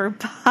 It's for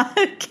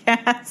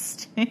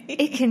podcasting.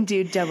 It can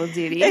do double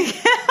duty.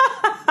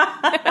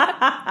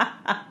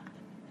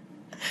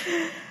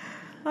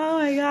 Oh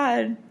my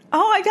god.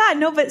 Oh my god.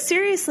 No, but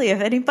seriously,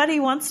 if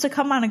anybody wants to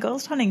come on a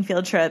ghost hunting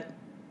field trip,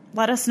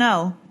 let us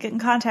know. Get in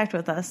contact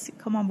with us.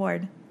 Come on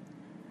board.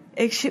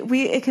 It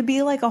could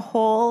be like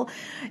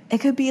it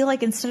could be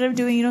like, instead of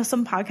doing,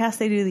 some podcasts,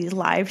 they do these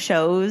live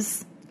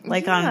shows,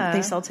 like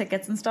they sell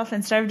tickets and stuff.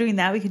 Instead of doing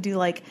that, we could do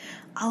like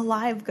a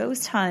live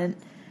ghost hunt.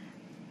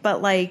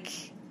 But like,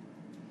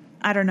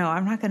 I don't know.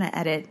 I'm not going to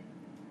edit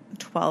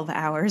 12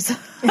 hours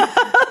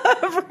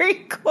of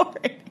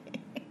recording.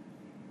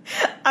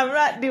 I'm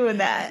not doing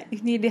that.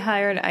 You need to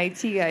hire an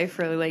IT guy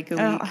for like a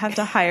week. I'll have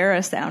to hire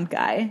a sound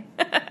guy.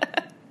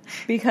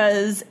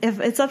 Because if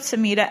it's up to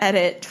me to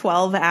edit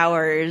 12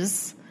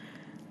 hours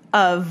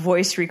of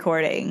voice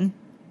recording,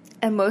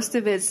 and most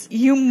of it's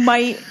you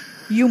might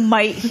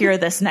hear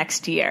this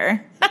next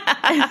year.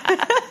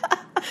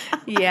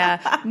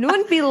 Yeah, it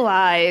wouldn't be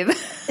live.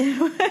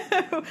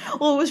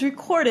 Well, it was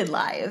recorded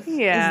live.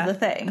 Yeah, is the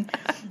thing.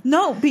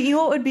 No, but you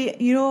know what would be,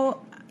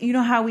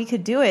 how we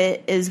could do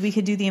it is we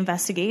could do the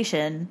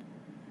investigation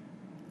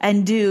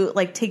and do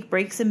like take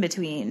breaks in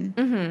between.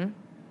 Mm-hmm.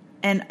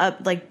 And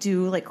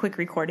do quick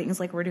recordings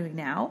like we're doing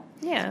now.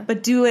 Yeah.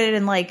 But do it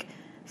in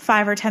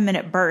 5 or 10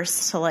 minute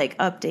bursts to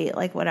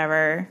update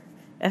whatever,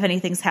 if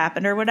anything's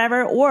happened or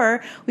whatever.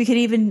 Or we could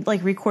even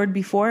record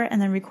before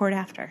and then record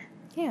after.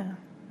 Yeah.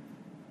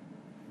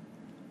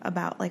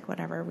 About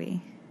whatever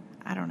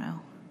I don't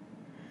know.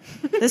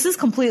 This is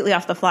completely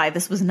off the fly.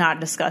 This was not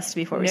discussed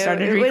before we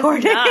started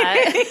recording.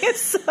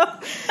 So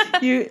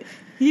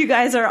you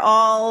guys are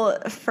all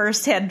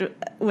firsthand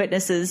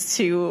witnesses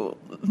to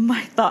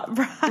my thought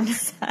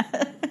process.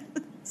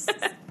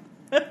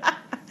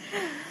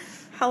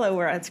 Hello,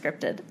 we're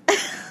unscripted.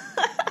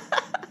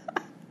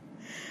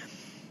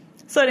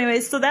 So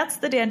anyways, so that's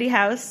the Dandy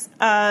House.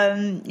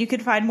 You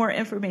can find more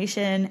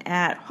information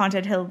at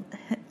Haunted Hill.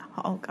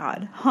 Oh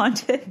God,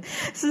 Haunted.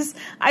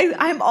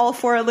 I'm all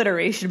for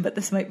alliteration, but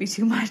this might be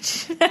too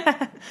much.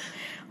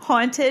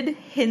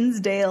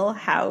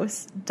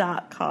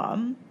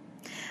 HauntedHinsdaleHouse.com.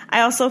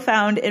 I also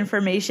found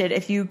information,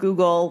 if you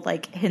Google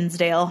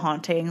Hinsdale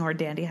haunting or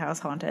Dandy House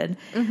haunted,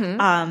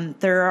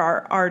 there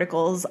are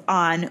articles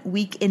on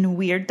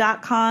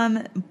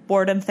weekinweird.com,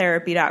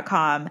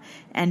 boredomtherapy.com,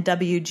 and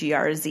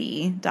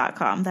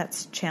WGRZ.com.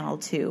 That's channel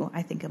 2,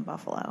 I think, in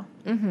Buffalo.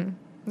 Mm-hmm.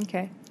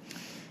 Okay.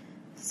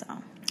 So.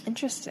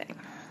 Interesting.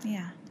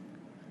 Yeah.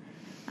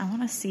 I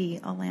want to see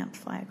a lamp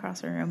fly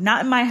across the room.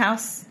 Not in my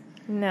house.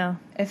 No.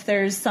 If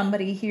there's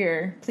somebody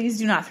here, please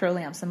do not throw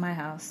lamps in my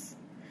house.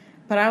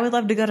 But I would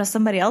love to go to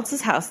somebody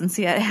else's house and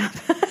see it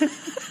happen.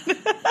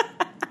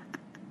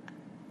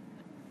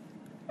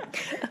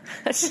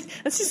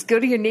 Let's just go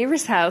to your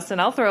neighbor's house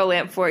and I'll throw a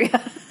lamp for you.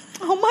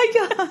 Oh my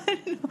God.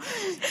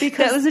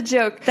 Because that was a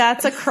joke.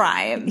 That's a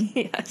crime.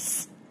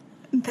 Yes.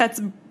 That's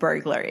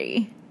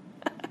burglary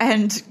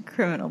and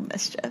criminal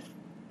mischief.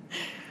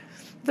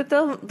 But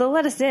they'll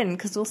let us in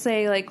because we'll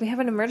say, we have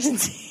an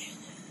emergency.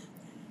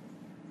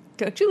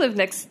 Don't you live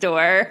next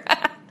door?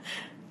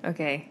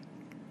 Okay.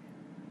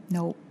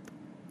 Nope.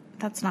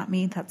 That's not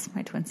me. That's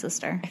my twin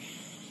sister.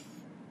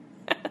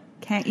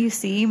 Can't you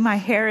see? My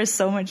hair is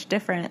so much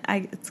different.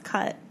 It's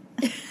cut.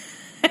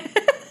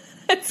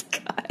 It's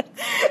cut.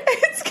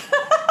 It's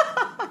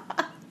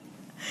cut.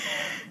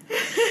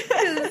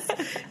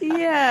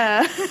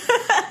 Yeah.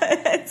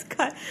 It's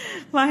cut.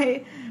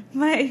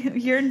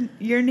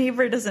 Your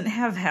neighbor doesn't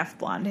have half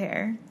blonde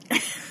hair.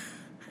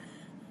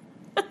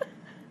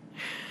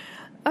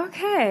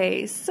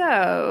 Okay,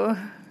 so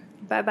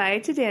bye-bye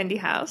to Dandy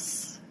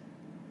House.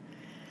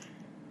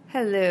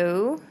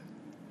 Hello.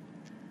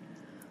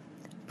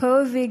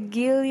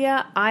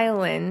 Poveglia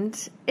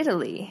Island,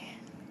 Italy.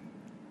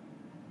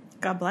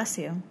 God bless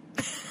you.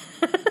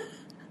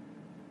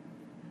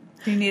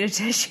 Do you need a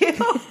tissue?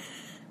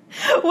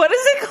 What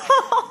is it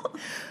called?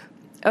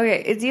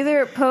 Okay, it's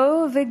either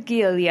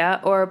Poveglia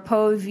or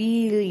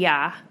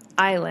Poveglia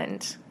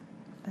Island.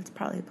 That's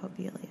probably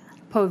Poveglia.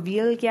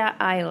 Poveglia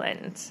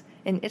Island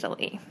in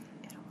Italy.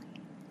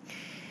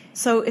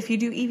 So if you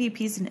do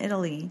EVPs in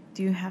Italy,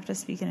 do you have to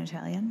speak in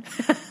Italian?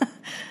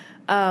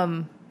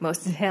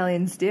 Most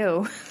Italians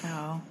do.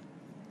 Oh.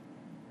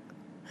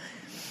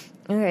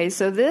 Okay,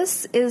 so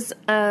this is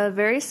a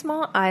very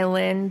small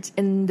island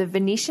in the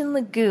Venetian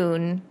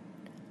Lagoon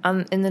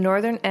in the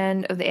northern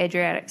end of the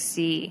Adriatic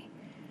Sea.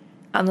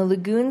 On the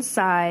lagoon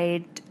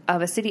side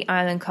of a city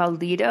island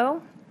called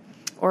Lido,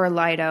 or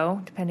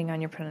Lido, depending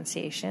on your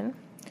pronunciation.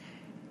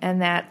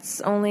 And that's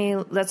a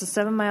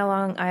 7-mile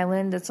long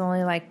island that's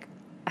only like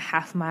a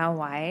half mile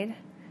wide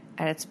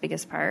at its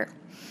biggest part.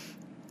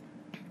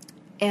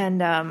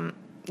 And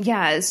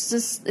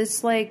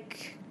it's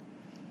like,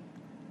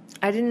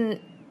 I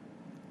didn't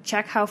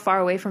check how far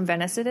away from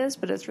Venice it is,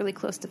 but it's really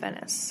close to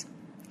Venice.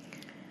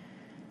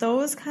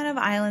 Those kind of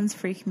islands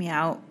freak me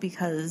out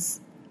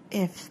because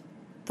if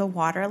the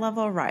water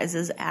level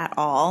rises at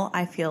all,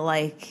 I feel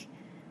like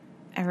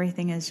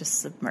everything is just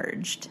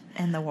submerged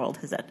and the world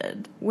has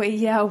ended. Wait,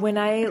 yeah, when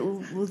I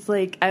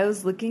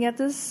was looking at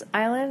this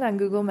island on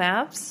Google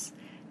Maps,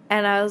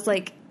 and I was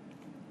like,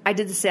 I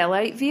did the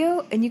satellite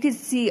view, and you could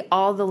see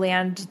all the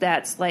land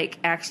that's like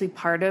actually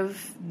part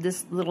of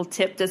this little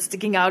tip that's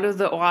sticking out of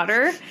the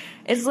water.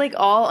 It's like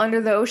all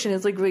under the ocean.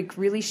 It's like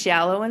really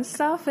shallow and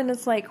stuff, and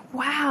it's like,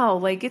 wow,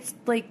 like it's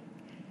like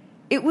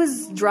it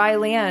was dry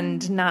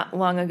land not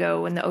long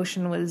ago when the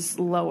ocean was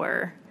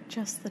lower.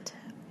 Just the tip.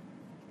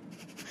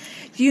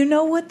 You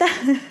know what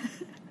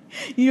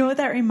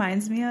that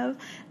reminds me of?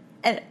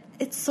 And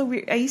it's so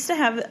weird. I used to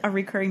have a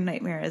recurring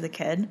nightmare as a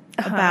kid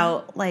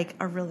about like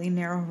a really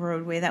narrow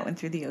roadway that went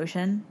through the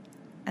ocean,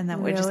 and that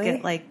would just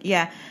get like,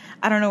 yeah,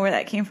 I don't know where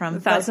that came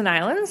from. Thousand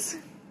Islands?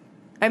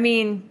 I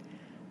mean,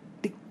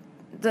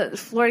 the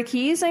Florida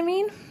Keys, I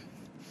mean?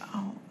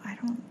 Oh, I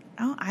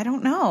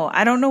don't know.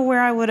 I don't know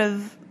where I would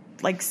have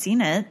like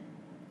seen it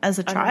as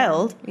a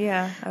child.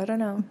 Yeah, I don't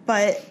know.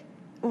 But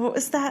what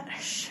was that?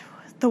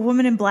 The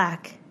Woman in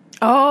Black.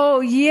 Oh,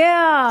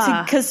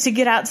 yeah. Because to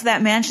get out to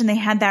that mansion, they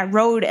had that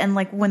road, and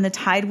like when the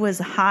tide was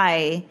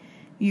high,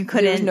 you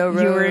couldn't. There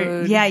was no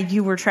road.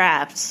 You were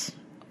trapped.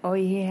 Oh,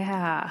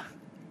 yeah.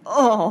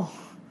 Oh.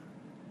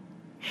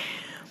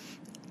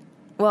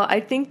 Well,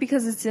 I think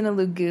because it's in a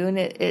lagoon,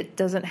 it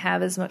doesn't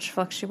have as much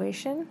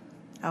fluctuation.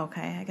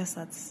 Okay, I guess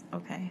that's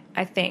okay.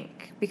 I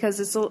think because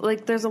it's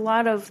like there's a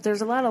lot of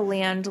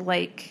land,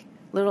 like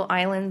little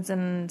islands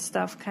and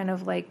stuff, kind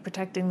of like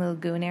protecting the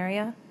lagoon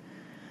area.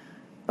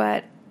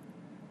 But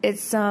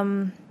it's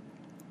a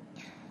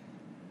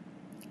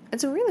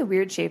really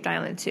weird shaped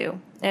island too,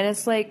 and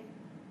it's like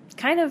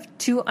kind of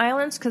two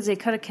islands because they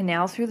cut a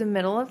canal through the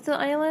middle of the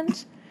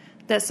island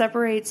that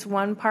separates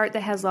one part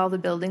that has all the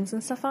buildings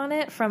and stuff on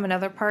it from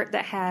another part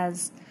that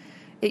has.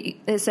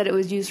 It said it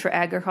was used for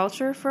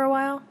agriculture for a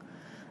while,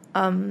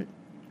 and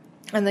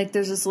like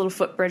there's this little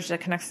footbridge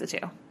that connects the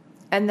two,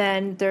 and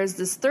then there's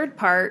this third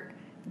part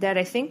that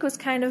I think was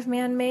kind of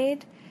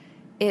man-made.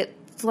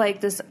 It's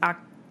like this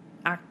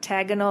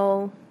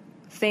octagonal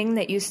thing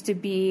that used to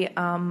be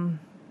a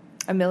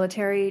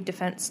military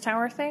defense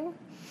tower thing,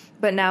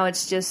 but now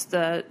it's just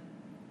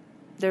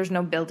there's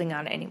no building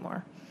on it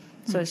anymore,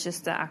 so it's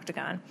just the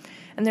octagon.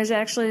 And there's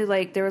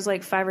actually there was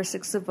 5 or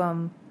 6 of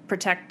them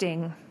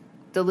protecting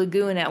the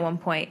lagoon at one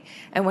point,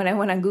 and when I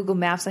went on Google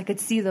Maps I could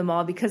see them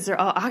all because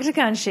they're all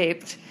octagon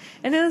shaped,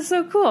 and it was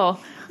so cool.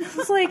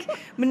 It's like,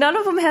 but none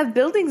of them have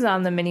buildings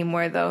on them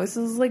anymore though,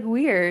 so it's like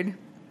weird.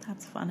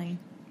 That's funny.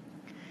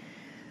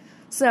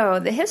 So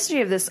the history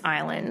of this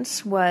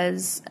island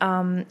was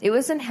it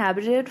was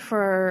inhabited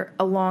for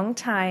a long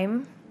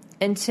time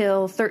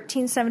until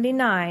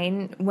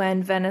 1379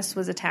 when Venice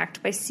was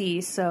attacked by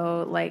sea.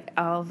 So like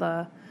all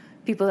the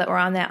people that were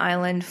on that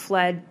island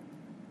fled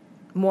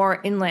more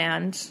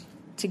inland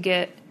to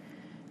get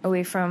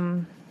away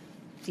from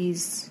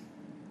these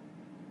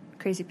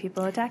crazy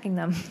people attacking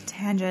them.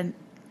 Tangent.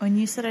 When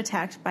you said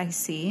attacked by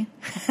sea,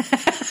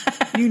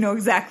 you know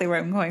exactly where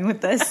I'm going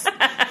with this.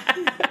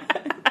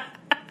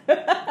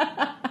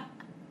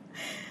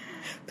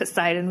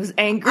 Poseidon was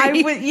angry.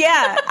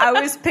 I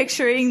was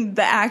picturing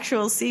the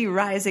actual sea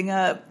rising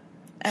up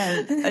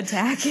and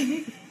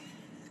attacking.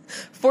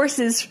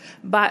 Forces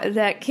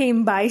that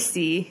came by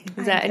sea.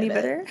 Is that any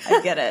better?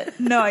 I get it.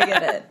 No, I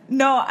get it.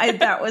 No,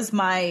 that was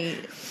my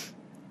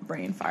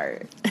brain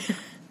fart.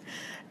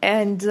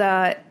 And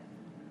the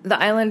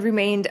island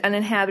remained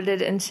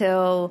uninhabited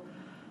until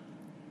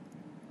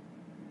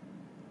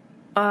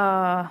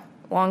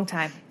long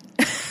time.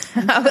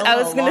 I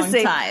was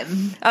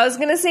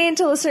going to say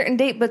until a certain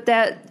date, but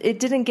that it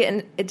didn't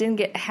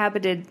get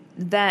habited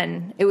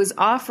then. It was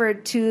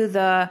offered to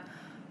the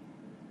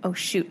I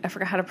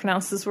forgot how to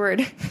pronounce this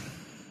word.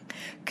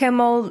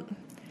 Camaldolese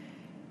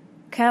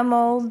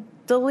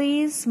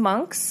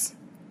monks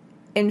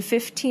in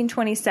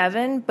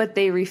 1527, but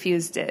they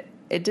refused it.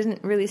 It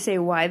didn't really say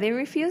why they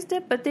refused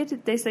it, but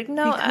they said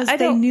no. Because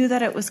they knew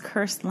that it was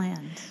cursed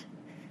land.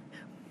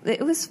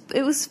 It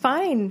was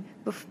fine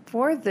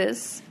before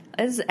this.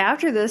 It's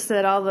after this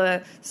that all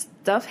the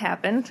stuff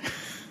happened.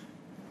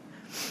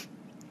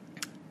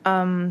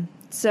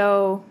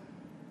 So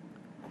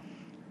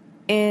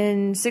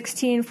in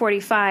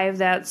 1645,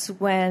 that's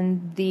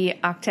when the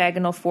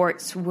octagonal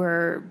forts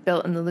were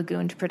built in the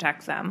lagoon to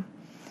protect them.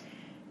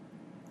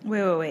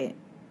 Wait.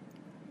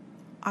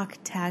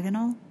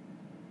 Octagonal?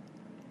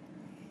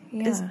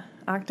 Yeah.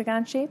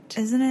 Octagon shaped?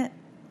 Isn't it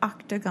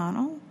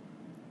octagonal?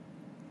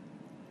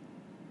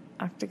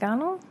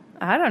 Octagonal?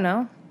 I don't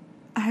know.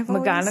 I've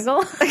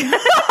McGonagall?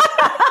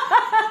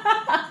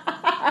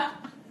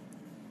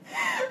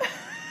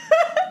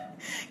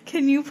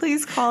 Can you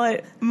please call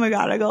it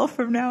McGonagall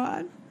from now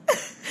on?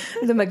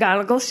 The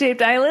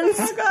McGonagall-shaped islands?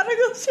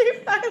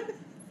 McGonagall-shaped island.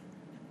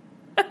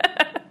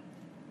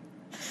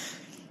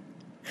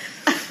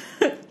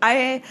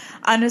 I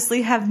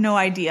honestly have no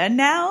idea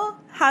now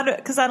how to,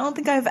 because I don't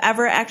think I've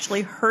ever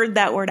actually heard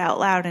that word out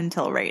loud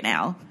until right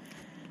now.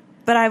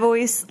 But I've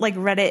always like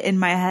read it in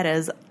my head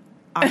as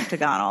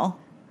octagonal.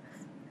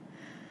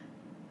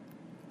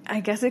 I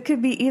guess it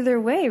could be either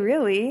way,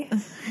 really.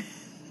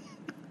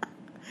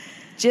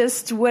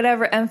 Just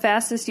whatever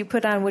emphasis you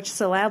put on which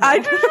syllable. I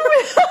don't know.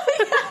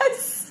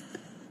 Yes.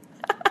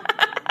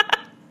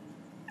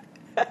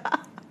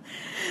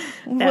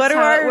 That's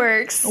how it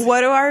works.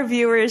 What do our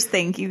viewers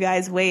think? You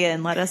guys weigh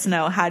in. Let us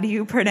know. How do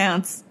you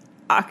pronounce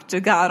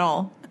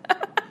octagonal?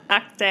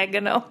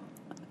 Octagonal.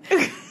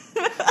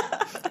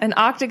 An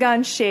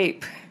octagon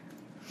shape.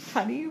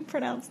 How do you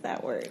pronounce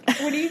that word?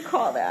 What do you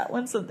call that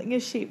when something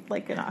is shaped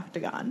like an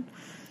octagon?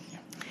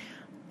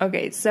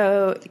 Okay,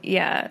 so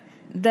yeah.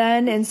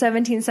 Then in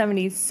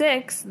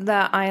 1776,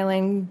 the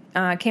island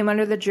came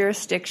under the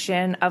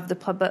jurisdiction of the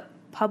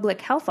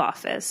Public Health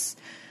Office,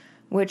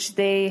 which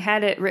they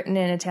had it written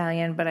in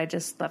Italian, but I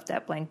just left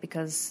that blank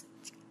because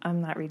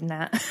I'm not reading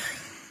that.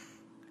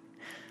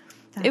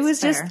 It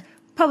was fair. just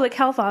Public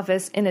Health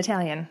Office in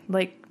Italian.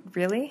 Like,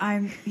 really?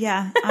 I'm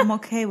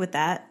okay with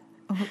that.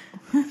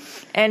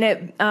 And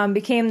it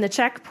became the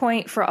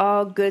checkpoint for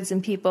all goods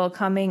and people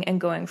coming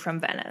and going from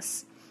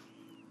Venice.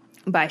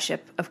 By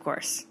ship, of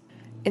course.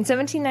 In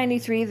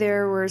 1793,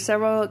 there were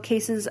several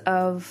cases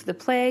of the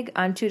plague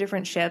on 2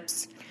 different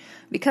ships.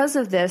 Because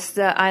of this,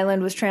 the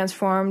island was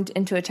transformed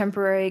into a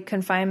temporary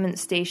confinement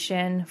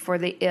station for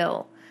the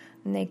ill,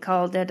 and they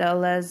called it a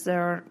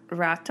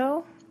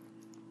lazaretto.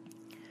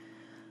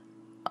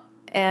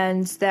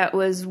 And that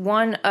was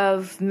one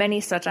of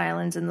many such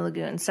islands in the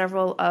lagoon.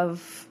 Several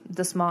of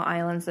the small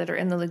islands that are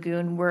in the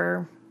lagoon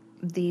were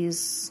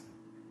these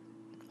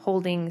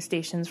holding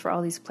stations for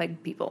all these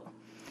plagued people.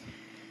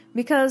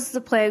 Because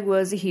the plague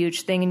was a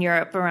huge thing in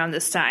Europe around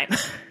this time.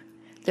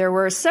 There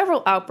were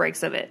several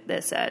outbreaks of it,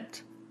 they said.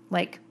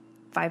 Like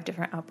 5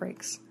 different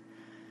outbreaks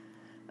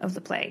of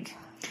the plague.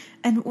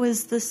 And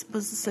was this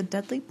a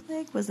deadly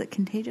plague? Was it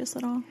contagious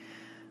at all?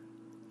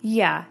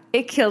 Yeah,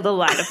 it killed a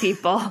lot of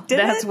people.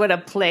 That's what a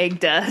plague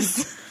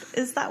does.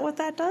 Is that what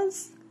that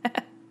does?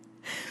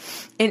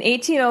 In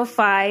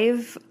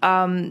 1805,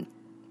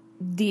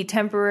 the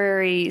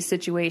temporary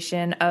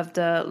situation of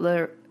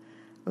the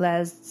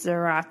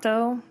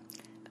lazaretto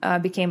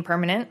became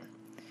permanent.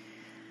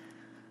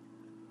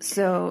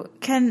 So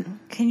can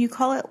you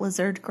call it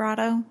Lizard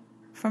Grotto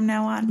from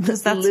now on?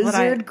 Because that's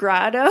Lizard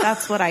Grotto.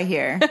 That's what I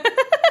hear.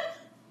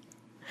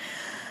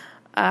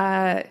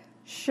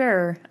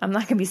 Sure. I'm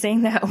not going to be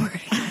saying that word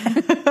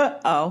again.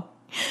 Oh.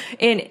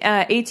 In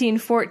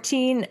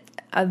 1814,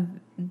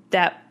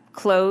 that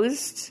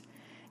closed,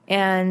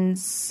 and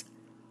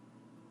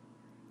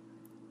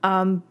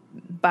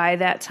by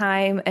that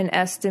time,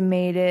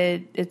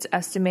 it's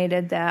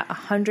estimated that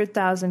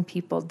 100,000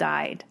 people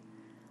died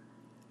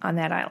on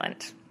that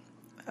island.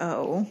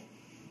 Oh,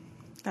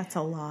 that's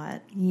a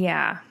lot.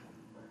 Yeah.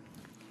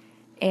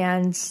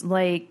 And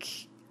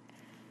like,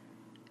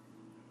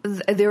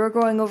 they were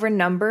going over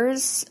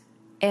numbers,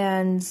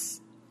 and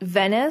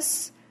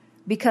Venice,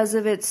 because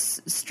of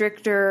its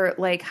stricter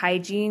like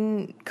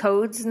hygiene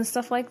codes and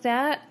stuff like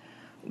that,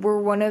 were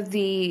one of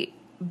the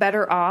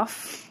better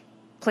off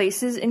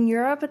places in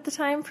Europe at the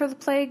time for the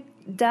plague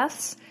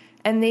deaths,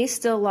 and they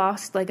still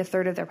lost like a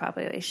third of their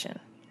population.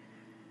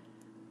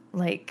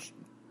 Like,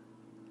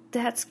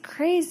 that's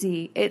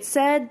crazy. It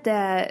said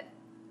that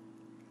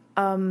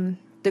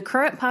the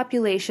current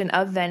population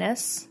of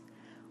Venice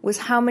was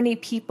how many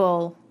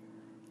people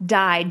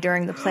died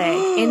during the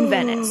plague in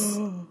Venice.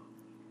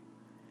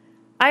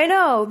 I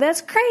know,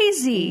 that's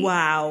crazy.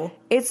 Wow.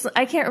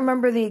 I can't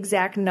remember the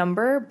exact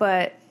number,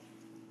 but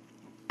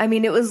I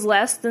mean, it was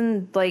less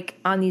than like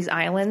on these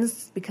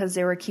islands because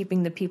they were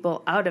keeping the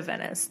people out of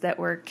Venice that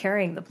were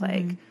carrying the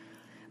plague. Mm-hmm.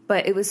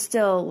 But it was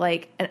still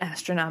like an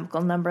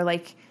astronomical number.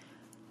 Like,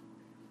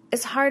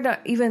 it's hard to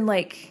even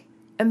like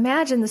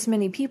imagine this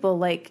many people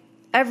like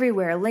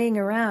everywhere laying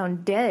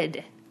around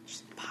dead.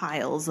 Just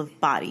piles of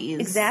bodies.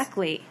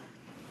 Exactly.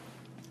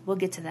 We'll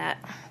get to that.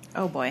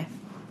 Oh boy.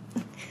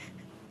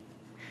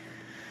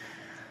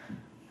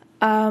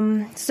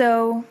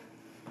 So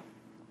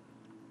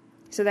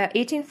that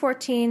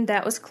 1814,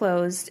 that was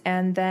closed,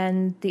 and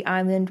then the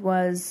island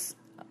was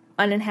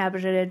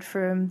uninhabited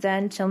from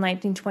then till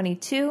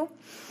 1922,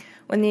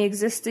 when the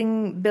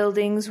existing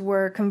buildings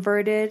were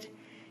converted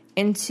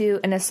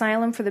into an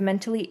asylum for the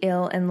mentally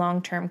ill and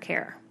long-term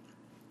care.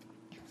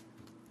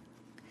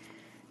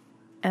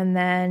 And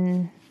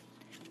then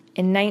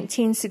in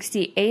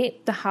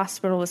 1968, the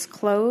hospital was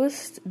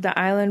closed. The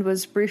island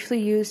was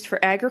briefly used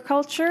for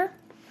agriculture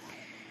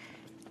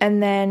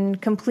and then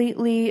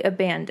completely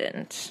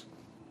abandoned.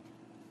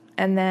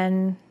 And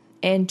then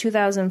in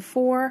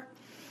 2004,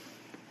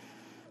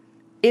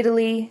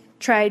 Italy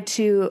tried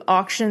to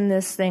auction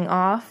this thing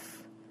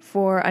off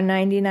for a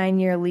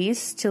 99-year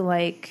lease to,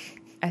 like,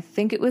 I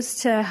think it was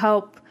to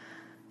help,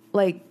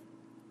 like,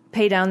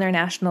 pay down their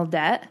national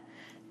debt.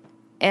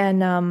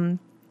 And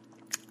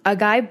a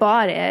guy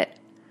bought it.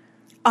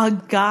 A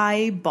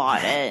guy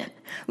bought it.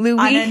 Louis,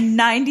 on a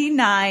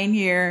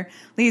 99-year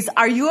lease.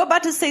 Are you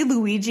about to say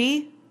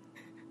Luigi?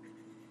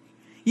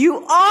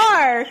 You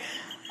are!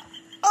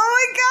 Oh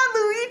my god,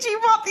 Luigi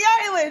bought the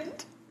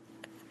island!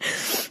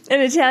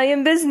 an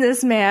Italian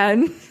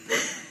businessman.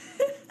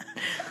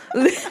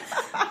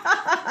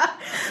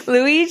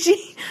 Luigi.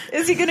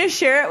 Is he going to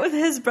share it with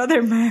his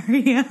brother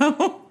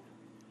Mario?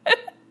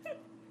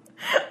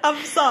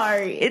 I'm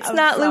sorry. It's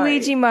not sorry.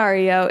 Luigi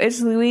Mario.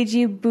 It's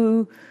Luigi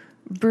Brugnario.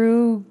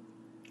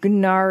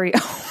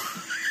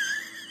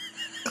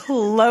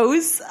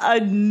 Close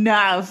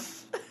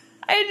enough.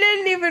 I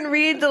didn't even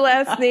read the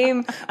last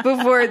name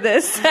before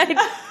this. It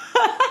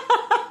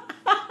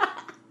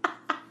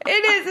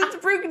is. It's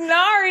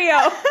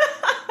Brugnario.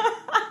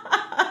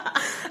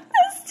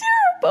 That's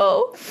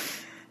terrible.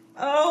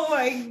 Oh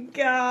my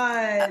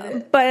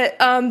god. But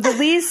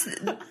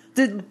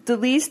the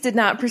lease did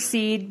not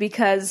proceed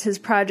because his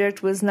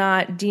project was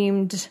not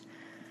deemed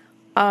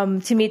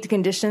to meet the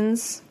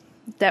conditions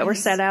that were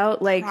set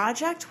out. Like,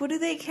 project? What do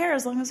they care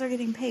as long as they're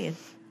getting paid?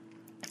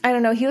 I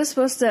don't know. He was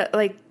supposed to,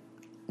 like,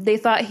 they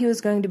thought he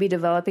was going to be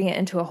developing it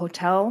into a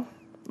hotel,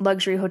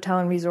 luxury hotel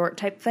and resort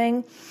type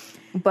thing,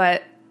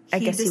 but I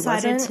guess he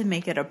decided wasn't. To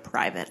make it a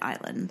private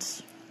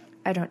island.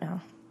 I don't know.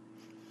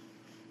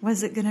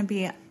 Was it going to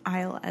be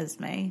Isle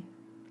Esme?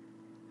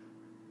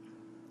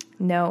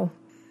 No.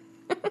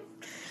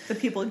 The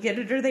people get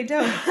it or they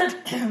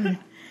don't.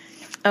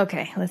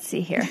 Okay, let's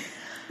see here.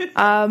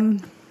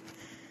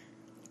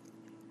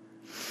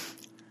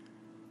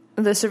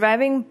 The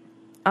surviving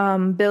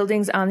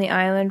buildings on the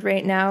island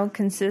right now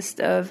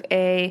consist of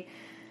a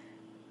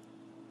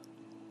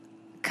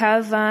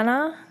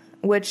kavana,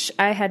 which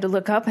I had to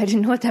look up. I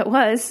didn't know what that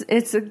was.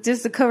 It's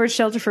just a covered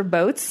shelter for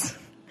boats,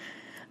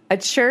 a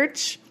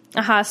church,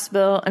 a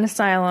hospital, an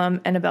asylum,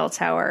 and a bell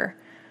tower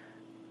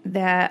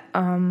that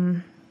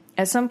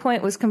at some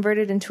point was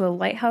converted into a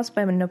lighthouse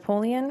by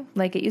Napoleon.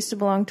 Like, it used to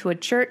belong to a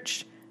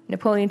church.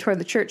 Napoleon tore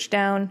the church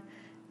down,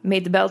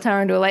 made the bell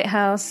tower into a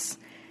lighthouse,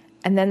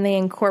 and then they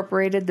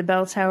incorporated the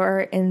bell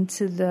tower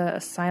into the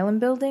asylum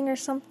building or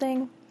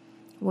something.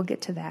 We'll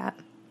get to that.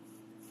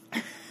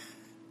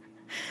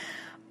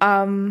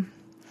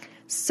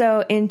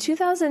 So in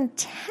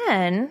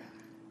 2010,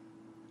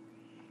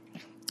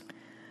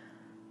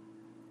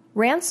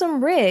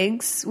 Ransom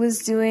Riggs was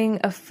doing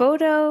a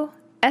photo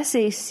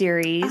essay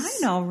series. I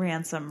know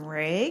Ransom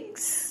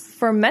Riggs.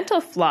 For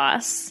Mental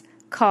Floss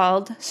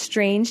called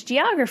Strange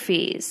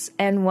Geographies.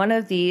 And one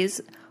of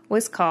these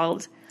was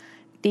called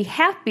The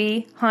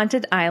Happy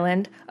Haunted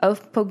Island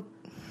of Poveglia.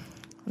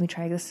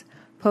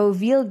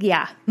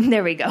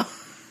 There we go.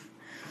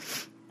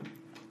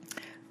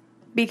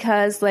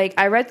 Because, like,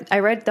 I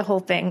read the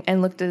whole thing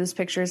and looked at his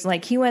pictures.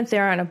 Like, he went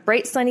there on a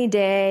bright sunny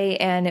day,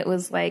 and it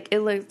was like, it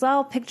looked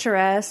all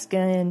picturesque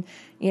and,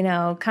 you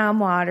know, calm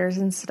waters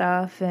and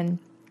stuff. And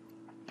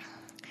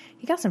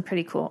he got some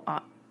pretty cool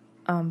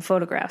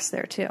photographs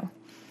there too.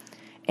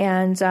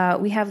 And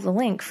we have the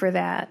link for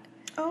that.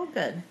 Oh,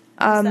 good. Is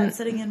that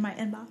sitting in my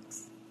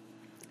inbox?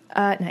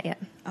 Not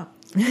yet. Oh.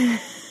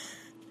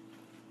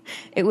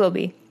 It will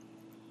be.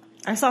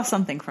 I saw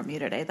something from you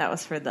today. That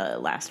was for the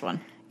last one.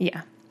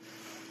 Yeah.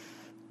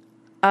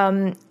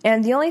 And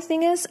the only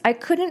thing is, I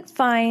couldn't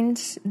find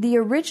the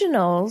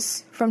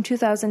originals from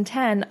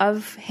 2010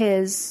 of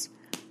his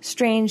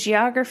Strange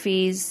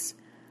Geographies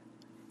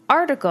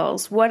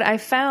articles. What I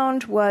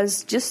found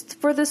was,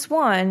 just for this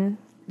one,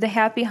 The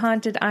Happy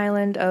Haunted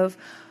Island of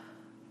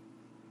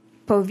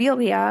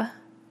Poveglia,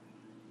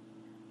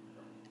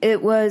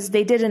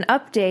 they did an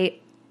update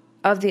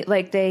of the,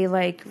 like, they,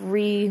 like,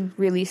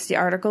 re-released the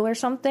article or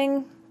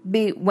something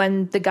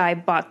when the guy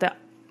bought the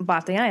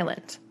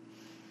island.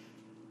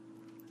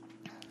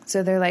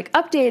 So they're like,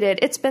 updated,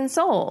 it's been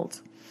sold,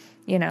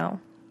 you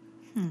know.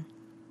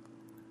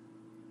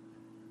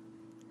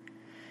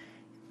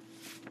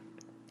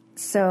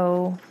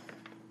 So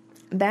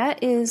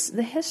that is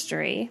the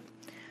history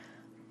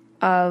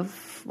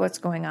of what's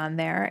going on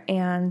there.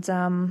 And,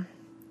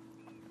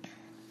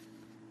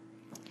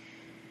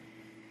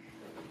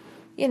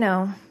 you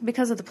know,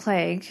 because of the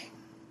plague,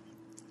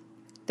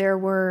 there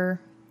were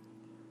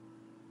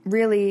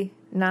really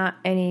not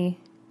any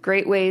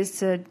great ways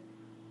to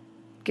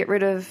get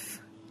rid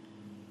of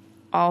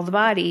all the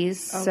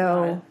bodies. Oh,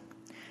 so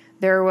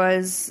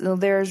God.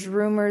 There's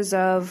rumors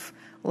of,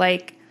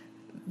 like,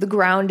 the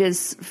ground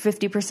is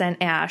 50%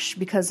 ash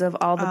because of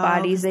all the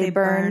bodies they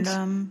burned.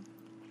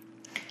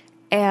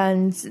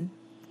 And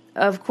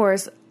of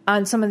course,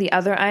 on some of the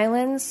other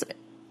islands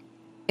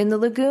in the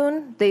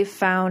lagoon, they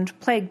found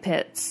plague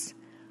pits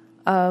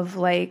of,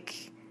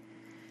 like,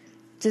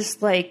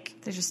 just like,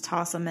 they just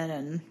toss them in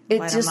and it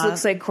just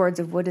looks like cords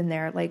of wood in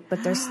there, like,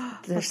 but there's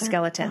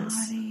skeletons.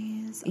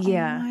 Bodies.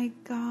 Yeah. Oh my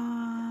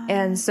God.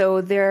 And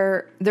so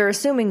they're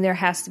assuming there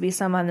has to be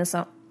some on this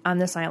on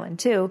this island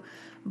too.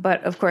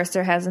 But of course,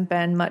 there hasn't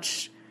been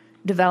much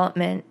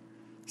development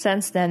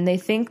since then. They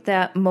think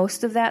that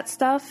most of that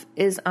stuff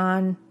is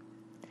on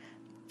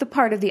the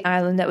part of the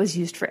island that was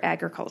used for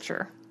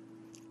agriculture.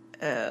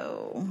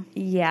 Oh.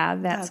 Yeah,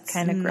 that's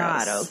kind of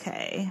gross. Not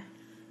okay.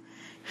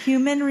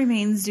 Human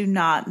remains do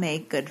not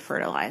make good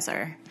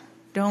fertilizer.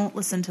 Don't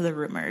listen to the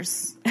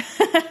rumors.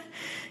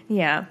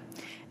 Yeah.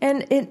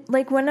 And it,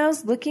 like, when I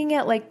was looking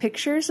at, like,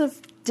 pictures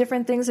of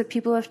different things that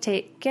people have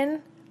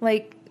taken,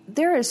 like,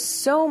 there is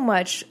so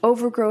much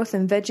overgrowth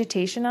and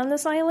vegetation on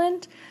this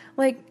island.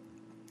 Like,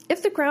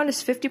 if the ground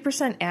is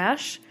 50%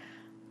 ash,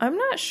 I'm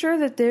not sure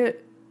that there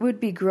would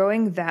be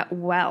growing that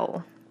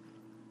well.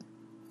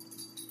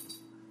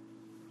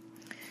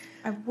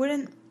 I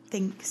wouldn't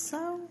think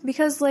so.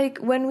 Because, like,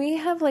 when we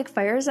have, like,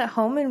 fires at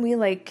home and we,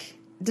 like,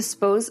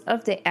 dispose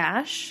of the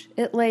ash,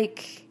 it,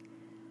 like,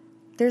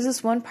 there's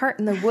this one part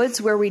in the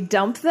woods where we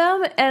dump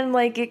them, and,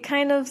 like, it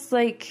kind of,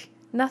 like,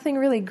 nothing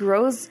really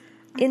grows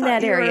in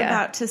that area. You were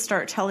about to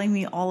start telling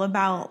me all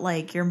about,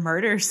 like, your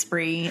murder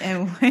spree,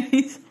 and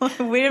wait a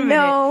minute.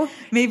 No.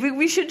 Maybe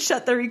we should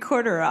shut the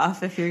recorder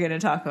off if you're going to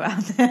talk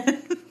about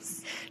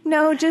this.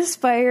 No,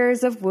 just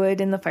fires of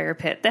wood in the fire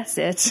pit. That's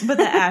it. But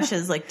the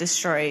ashes, like,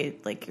 destroy,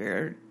 like,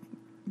 your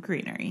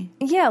greenery.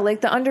 Yeah,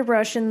 like the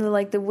underbrush in the,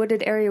 like, the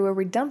wooded area where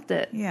we dumped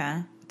it.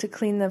 Yeah. To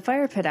clean the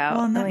fire pit out.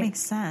 Well, and that makes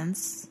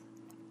sense.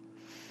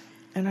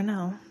 I don't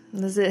know.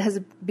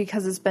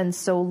 Because it's been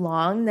so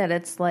long that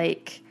it's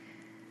like,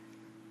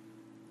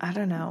 I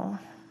don't know,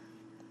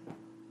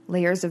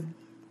 layers of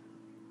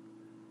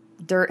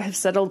dirt have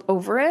settled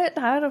over it.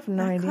 I have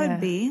no idea.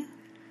 Could be.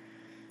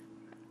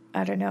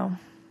 I don't know.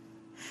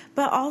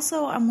 But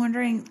also, I'm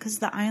wondering, because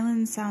the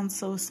island sounds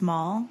so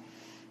small,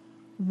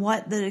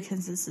 what the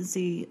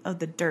consistency of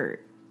the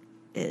dirt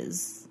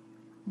is.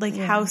 Like,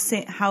 how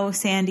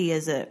sandy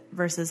is it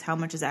versus how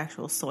much is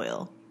actual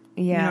soil?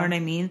 Yeah. You know what I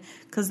mean?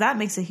 Because that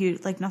makes a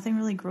huge, like, nothing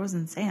really grows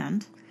in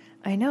sand.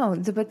 I know,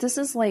 but this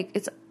is, like,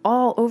 it's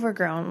all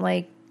overgrown,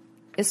 like,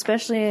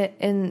 especially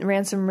in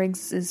Ransom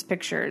Riggs'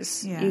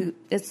 pictures. Yeah.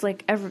 It's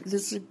like,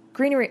 there's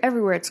greenery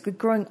everywhere. It's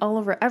growing all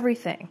over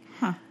everything.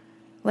 Huh.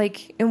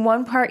 Like, in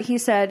one part, he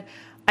said,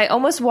 I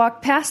almost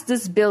walked past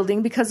this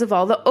building because of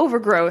all the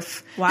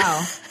overgrowth.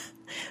 Wow.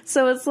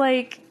 So it's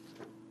like,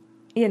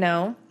 you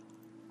know,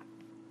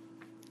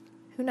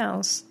 who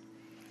knows?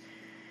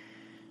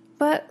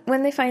 But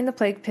when they find the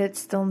plague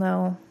pits, they'll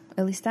know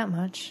at least that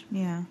much.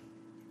 Yeah.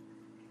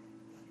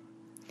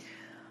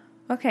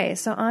 Okay,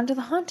 so on to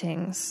the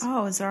hauntings.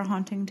 Oh, is there a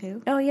haunting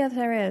too? Oh, yeah,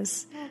 there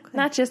is. Okay.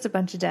 Not just a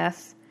bunch of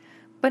death.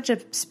 Bunch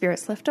of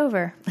spirits left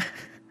over.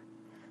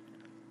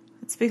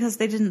 It's because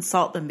they didn't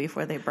salt them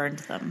before they burned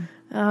them.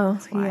 Oh,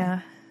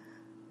 yeah.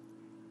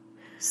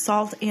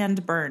 Salt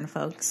and burn,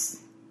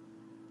 folks.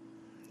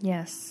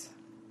 Yes.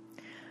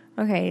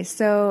 Okay,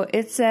 so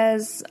it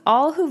says,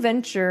 all who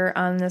venture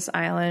on this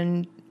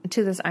island,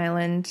 to this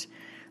island,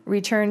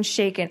 return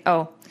shaken.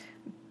 Oh,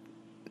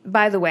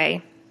 by the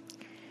way,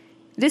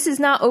 this is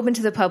not open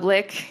to the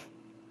public.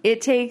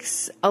 It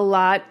takes a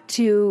lot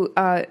to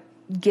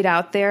get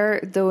out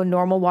there. The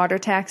normal water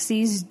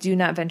taxis do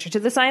not venture to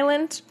this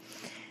island.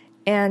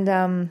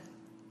 And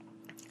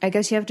I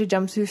guess you have to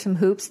jump through some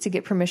hoops to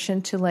get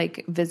permission to,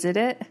 like, visit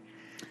it.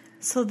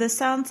 So this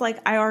sounds like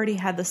I already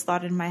had this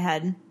thought in my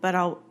head, but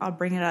I'll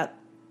bring it up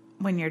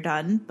when you're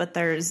done. But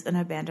there's an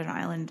abandoned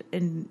island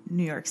in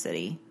New York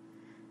City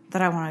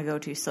that I want to go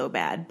to so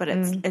bad. But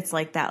it's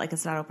like that. Like,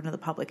 it's not open to the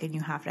public, and you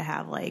have to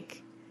have,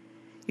 like,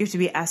 you have to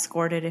be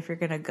escorted if you're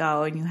going to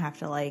go, and you have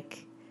to,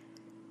 like,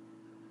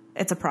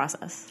 it's a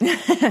process.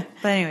 But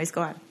anyways,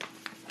 go on.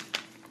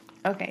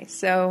 Okay,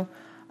 so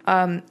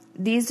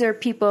these are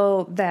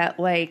people that,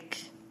 like,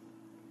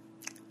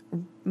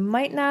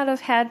 might not have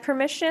had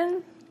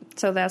permission.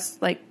 So that's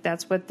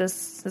what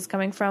this is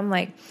coming from.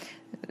 Like,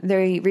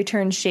 they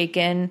return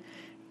shaken,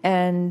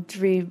 and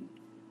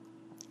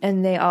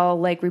they all,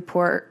 like,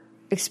 report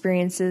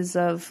experiences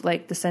of,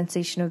 like, the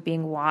sensation of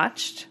being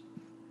watched.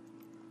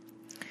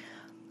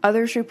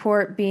 Others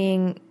report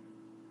being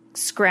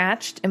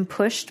scratched and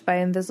pushed by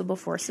invisible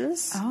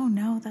forces. Oh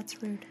no,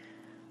 that's rude.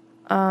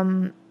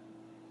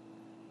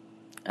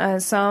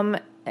 Some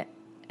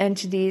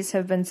entities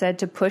have been said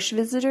to push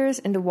visitors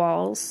into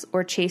walls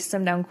or chase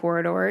them down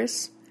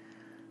corridors.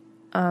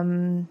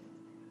 And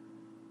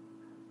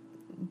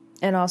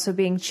also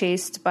being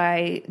chased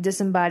by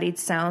disembodied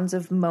sounds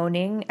of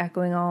moaning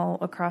echoing all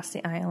across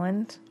the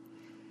island.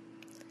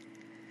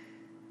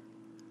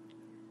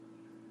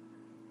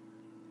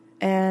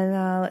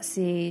 And let's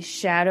see,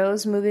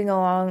 shadows moving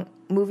on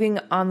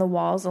the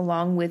walls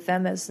along with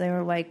them as they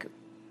were, like,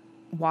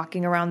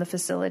 walking around the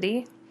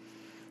facility.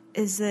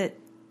 Is it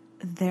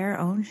their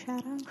own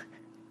shadow?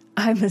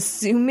 I'm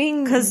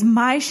assuming, because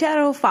my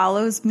shadow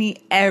follows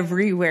me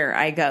everywhere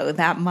I go.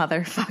 That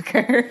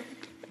motherfucker.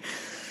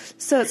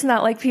 So it's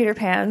not like Peter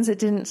Pan's. It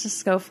didn't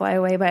just go fly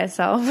away by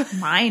itself.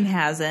 Mine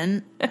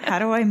hasn't. How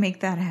do I make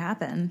that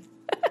happen?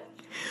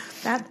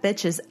 That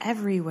bitch is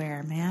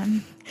everywhere,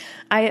 man.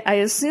 I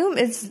assume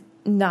it's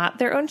not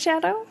their own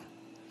shadow.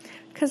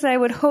 Because I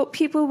would hope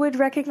people would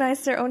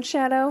recognize their own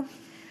shadow.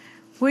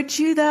 Would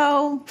you,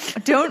 though?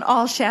 Don't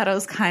all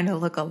shadows kind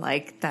of look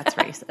alike? That's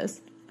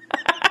racist.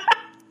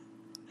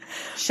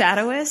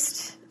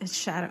 Shadowist? It's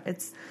shadow.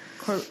 It's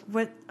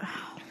what?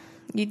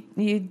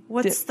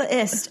 What's the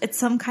ist? It's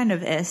some kind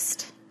of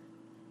ist.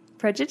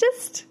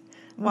 Prejudiced?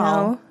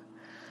 Well, No.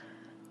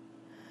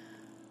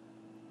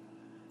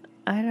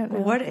 I don't know.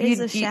 What is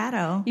a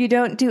shadow? You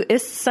don't do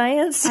ist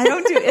science? I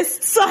don't do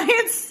ist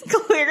science,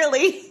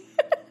 clearly.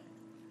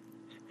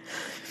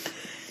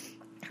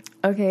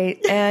 Okay,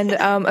 and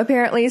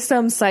apparently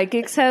some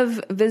psychics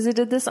have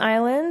visited this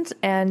island,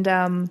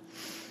 and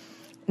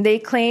they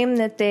claim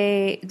that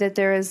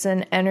there is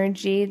an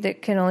energy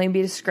that can only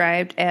be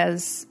described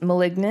as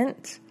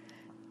malignant,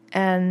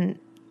 and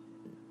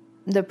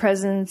the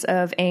presence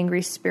of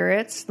angry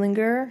spirits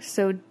linger,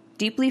 so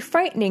deeply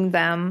frightening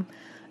them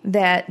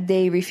that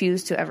they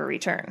refuse to ever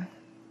return.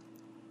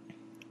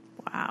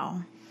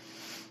 Wow.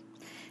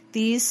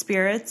 These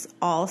spirits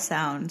all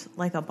sound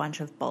like a bunch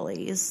of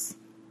bullies.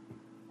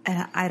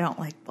 And I don't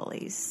like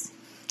bullies.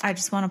 I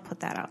just want to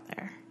put that out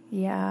there.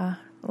 Yeah,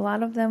 a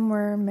lot of them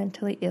were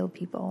mentally ill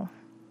people.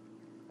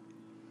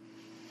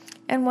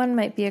 And one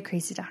might be a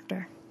crazy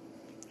doctor.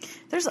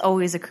 There's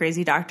always a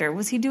crazy doctor.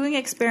 Was he doing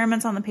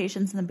experiments on the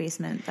patients in the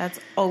basement? That's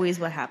always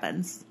what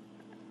happens.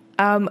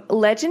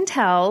 Legend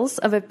tells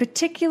of a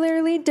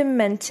particularly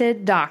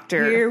demented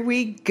doctor. Here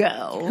we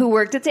go. Who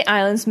worked at the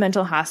island's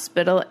mental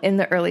hospital in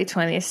the early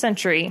 20th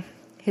century.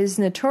 His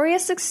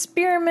notorious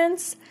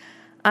experiments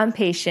on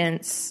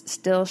patients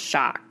still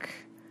shock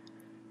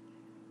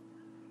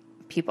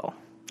people.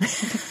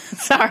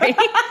 Sorry.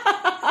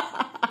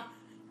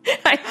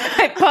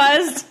 I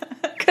paused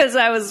because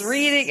I was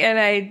reading and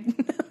I...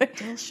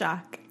 Still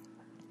shock.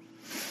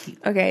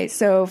 Okay,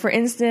 so for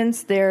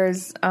instance,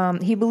 there's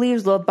he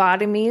believes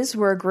lobotomies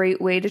were a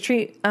great way to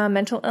treat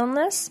mental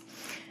illness,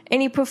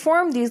 and he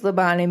performed these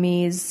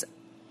lobotomies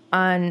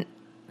on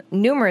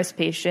numerous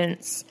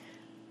patients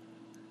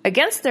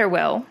against their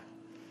will,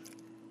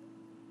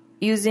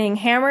 using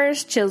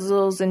hammers,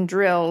 chisels, and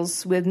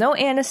drills with no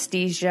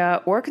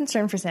anesthesia or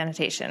concern for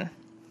sanitation.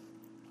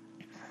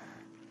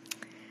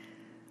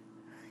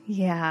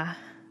 Yeah.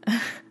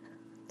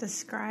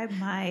 Describe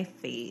my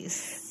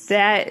face.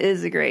 That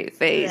is a great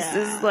face.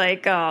 Yeah. It's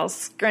like all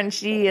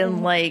scrunchy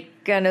and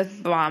like gonna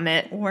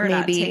vomit. We're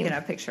not taking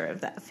a picture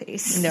of that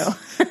face. No.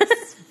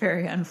 It's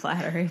very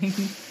unflattering.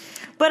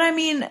 But I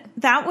mean,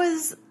 that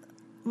was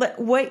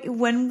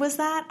when was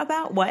that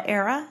about? What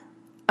era?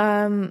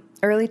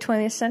 Early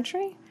 20th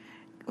century?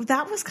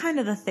 That was kind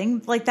of the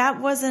thing. Like that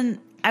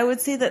wasn't, I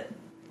would say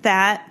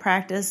that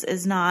practice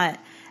is not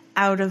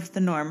out of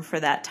the norm for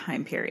that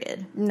time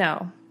period.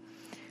 No.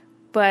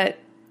 But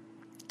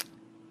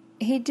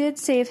he did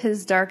save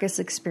his darkest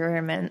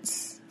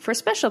experiments for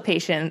special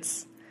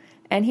patients,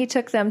 and he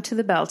took them to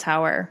the bell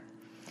tower.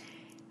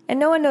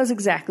 And no one knows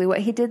exactly what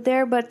he did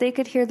there, but they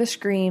could hear the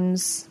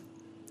screams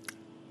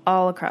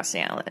all across the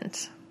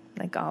island,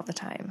 like all the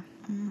time.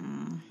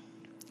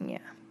 Yeah.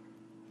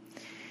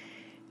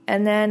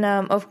 And then,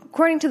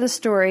 according to the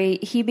story,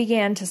 he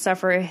began to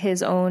suffer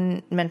his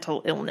own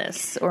mental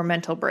illness or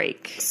mental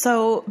break.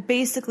 So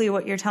basically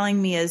what you're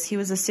telling me is he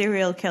was a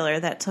serial killer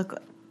that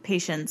took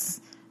patients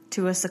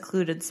to a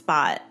secluded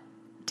spot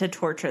to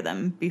torture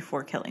them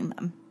before killing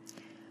them.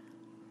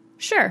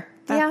 Sure.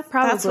 Yeah,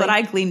 probably. That's what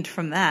I gleaned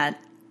from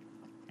that.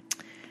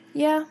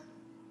 Yeah.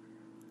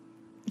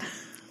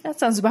 That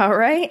sounds about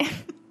right.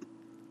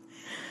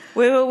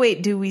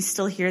 Wait. Do we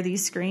still hear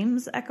these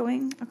screams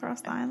echoing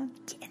across the island?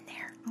 Get in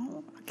there.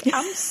 Oh, okay.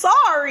 I'm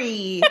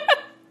sorry.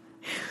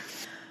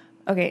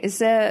 Okay,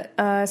 started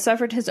to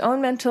suffer his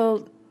own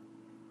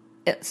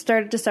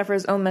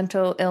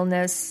mental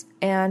illness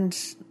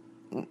and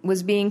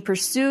was being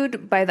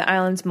pursued by the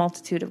island's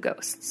multitude of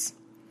ghosts.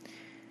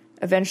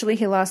 Eventually,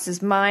 he lost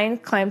his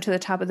mind, climbed to the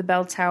top of the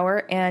bell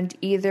tower, and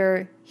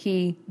either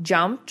he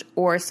jumped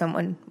or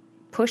someone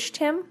pushed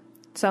him.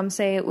 Some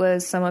say it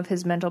was some of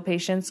his mental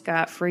patients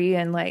got free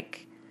and,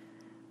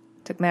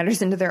 took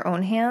matters into their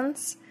own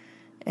hands.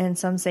 And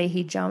some say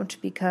he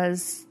jumped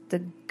because the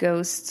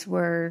ghosts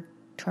were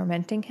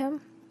tormenting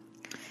him.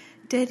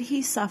 Did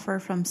he suffer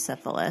from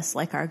syphilis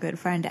like our good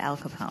friend Al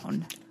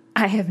Capone?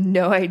 I have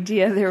no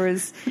idea. There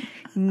was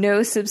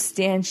no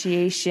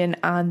substantiation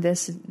on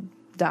this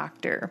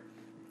doctor.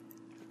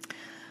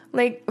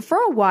 For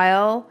a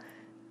while,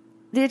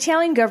 the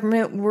Italian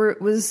government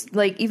was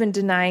even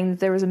denying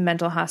that there was a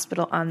mental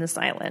hospital on this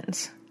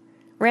island.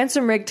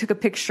 Ransom Rigg took a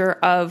picture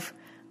of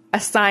a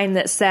sign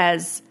that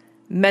says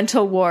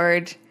mental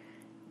ward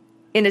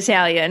in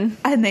Italian.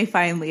 And they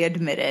finally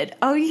admitted,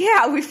 oh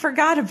yeah, we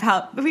forgot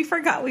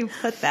we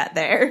put that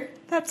there.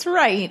 That's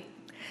right.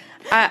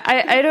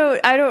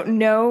 I don't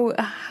know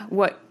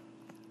what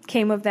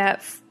came of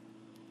that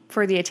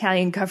for the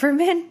Italian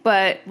government,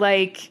 but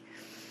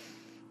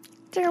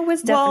there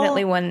was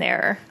definitely one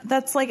there.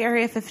 That's like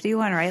Area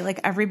 51, right?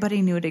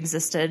 Everybody knew it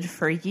existed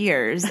for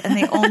years,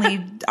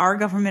 and our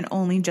government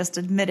only just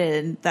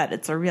admitted that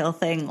it's a real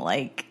thing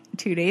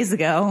 2 days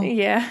ago.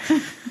 Yeah.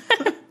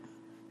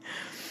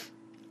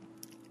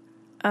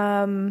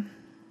 I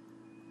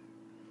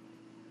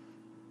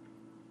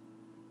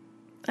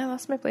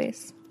lost my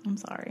place. I'm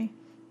sorry.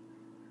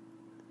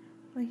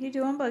 What are you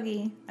doing,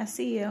 Boogie? I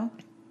see you.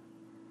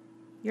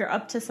 You're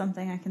up to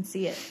something. I can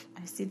see it.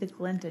 I see the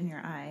glint in your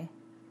eye.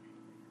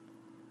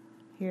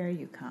 Here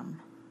you come.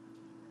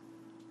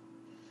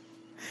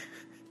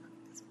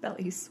 His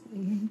belly's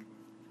swinging.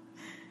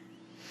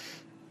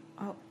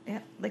 Oh, yeah.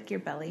 Lick your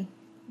belly.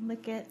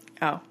 Lick it.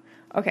 Oh,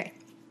 okay.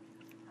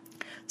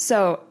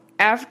 So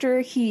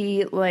after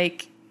he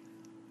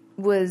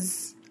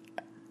was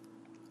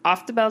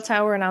off the bell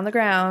tower and on the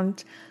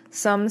ground,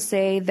 some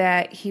say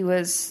that he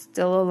was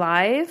still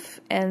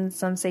alive and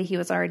some say he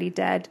was already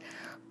dead.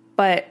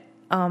 But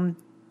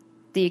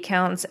the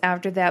accounts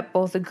after that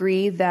both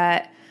agree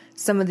that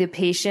some of the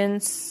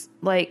patients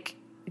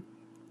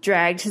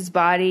dragged his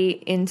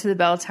body into the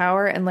bell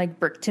tower and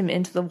bricked him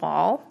into the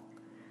wall.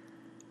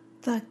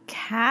 The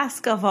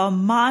cask of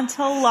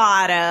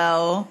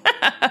Amontillado.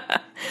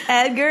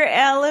 Edgar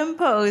Allan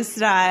Poe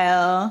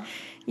style.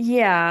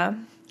 Yeah.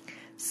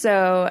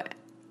 So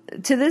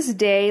to this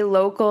day,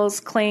 locals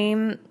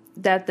claim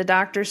that the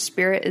doctor's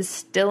spirit is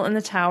still in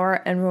the tower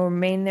and will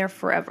remain there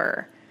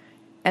forever.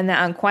 And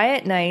that on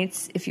quiet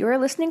nights, if you are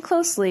listening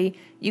closely,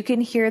 you can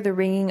hear the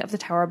ringing of the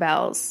tower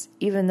bells,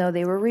 even though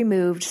they were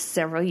removed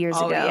several years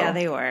ago. Oh, yeah,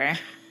 they were.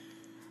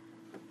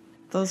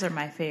 Those are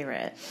my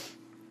favorite.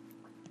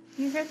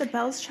 You hear the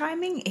bells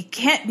chiming? It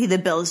can't be the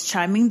bells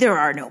chiming. There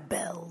are no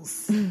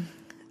bells.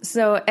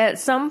 So at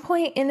some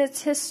point in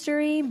its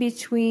history,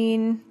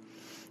 between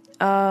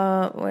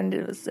when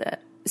was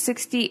that?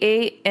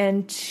 1968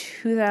 and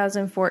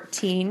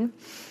 2014,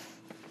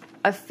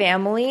 a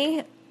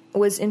family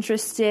was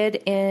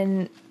interested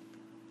in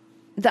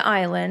the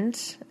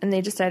island, and they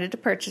decided to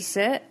purchase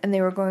it, and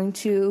they were going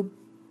to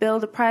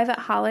build a private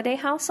holiday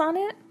house on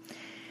it.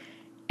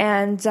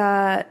 And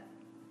they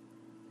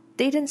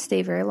didn't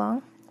stay very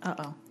long.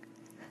 Uh-oh.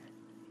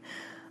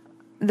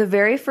 The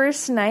very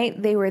first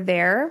night they were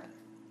there,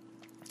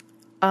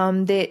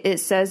 it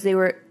says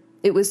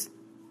it was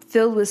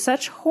filled with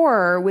such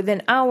horror,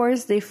 within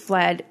hours they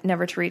fled,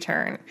 never to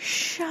return.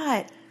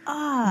 Shut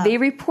up. They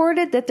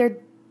reported that their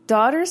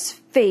daughter's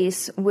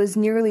face was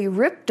nearly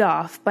ripped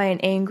off by an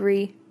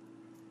angry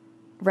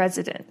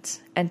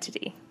resident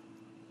entity.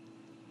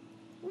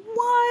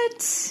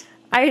 What?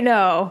 I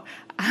know.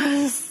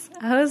 I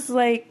was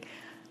like,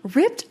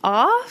 ripped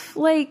off?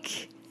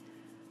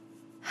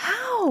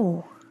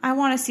 How? I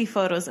want to see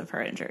photos of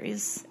her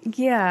injuries.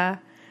 Yeah.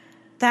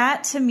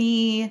 That to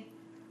me,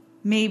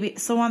 maybe.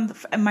 So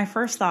my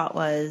first thought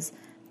was,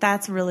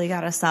 that's really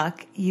gotta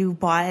suck. You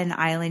bought an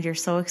island. You're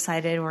so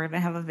excited. We're gonna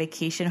have a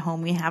vacation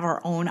home. We have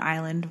our own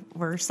island.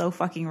 We're so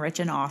fucking rich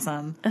and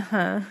awesome.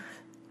 Uh-huh.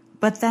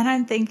 But then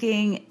I'm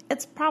thinking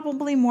it's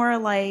probably more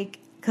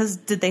because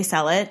did they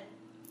sell it?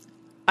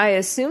 I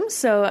assume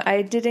so.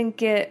 I didn't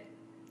get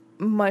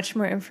much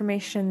more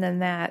information than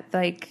that.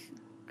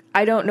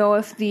 I don't know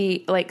if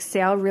the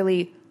sale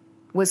really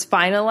was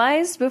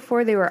finalized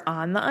before they were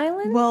on the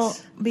island. Well,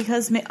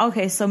 because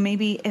so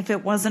maybe if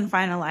it wasn't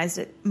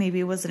finalized, maybe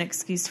it was an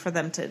excuse for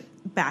them to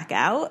back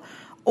out,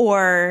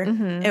 or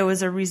it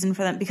was a reason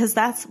for them, because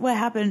that's what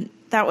happened.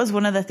 That was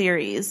one of the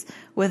theories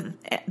with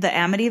the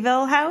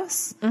Amityville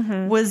house,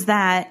 was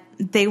that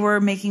they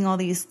were making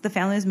the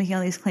family was making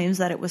all these claims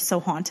that it was so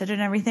haunted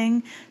and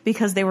everything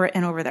because they were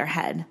in over their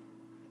head.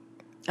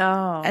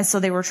 Oh. And so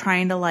they were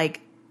trying to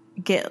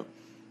get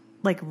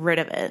rid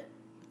of it.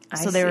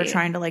 So they were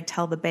trying to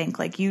tell the bank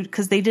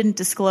because they didn't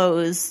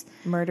disclose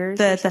murders.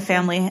 The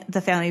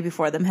family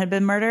before them had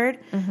been murdered.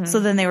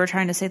 So then they were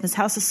trying to say, this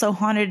house is so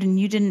haunted and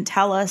you didn't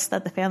tell us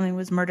that the family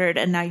was murdered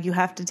and now you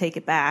have to take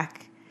it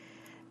back.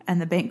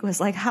 And the bank was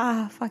like,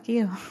 ha, fuck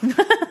you.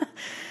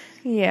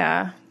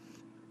 Yeah.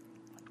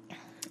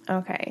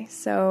 Okay,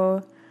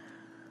 so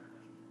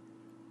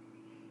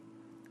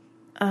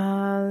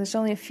there's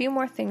only a few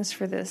more things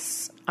for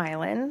this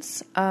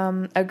island.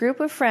 A group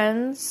of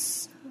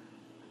friends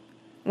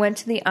went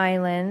to the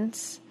island,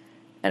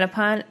 and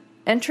upon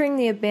entering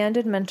the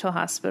abandoned mental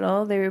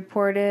hospital, they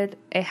reported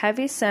a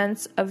heavy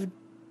sense of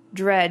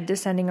dread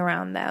descending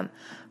around them,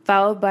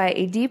 followed by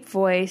a deep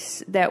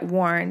voice that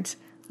warned,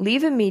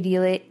 "Leave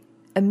immediately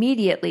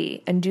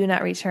and do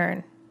not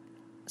return."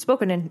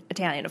 Spoken in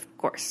Italian, of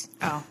course.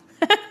 Oh.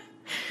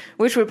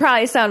 Which would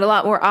probably sound a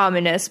lot more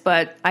ominous,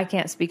 but I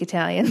can't speak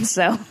Italian,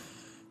 so.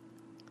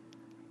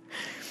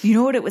 You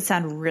know what it would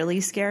sound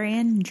really scary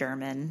in?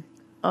 German.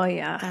 Oh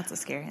yeah, that's a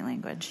scary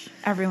language.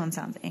 Everyone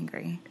sounds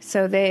angry.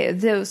 So they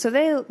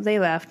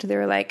left. They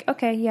were like,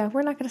 okay, yeah,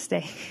 we're not going to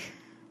stay.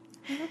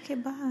 Okay,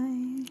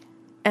 bye.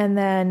 And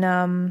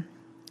then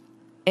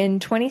in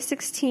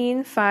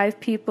 2016, 5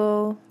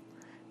 people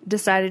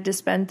decided to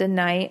spend the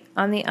night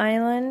on the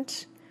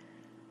island.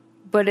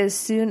 But as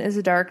soon as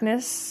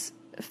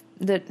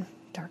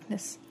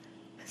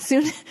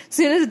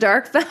soon as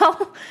dark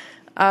fell,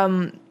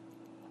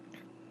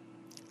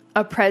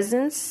 a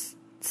presence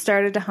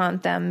started to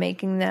haunt them,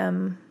 making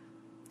them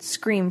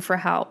scream for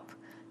help.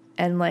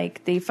 And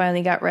they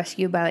finally got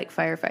rescued by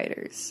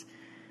firefighters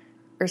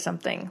or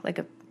something. Like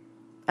a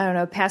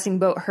passing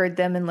boat heard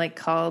them and like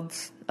called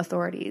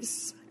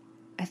authorities.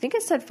 I think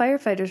it said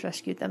firefighters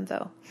rescued them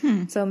though.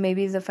 So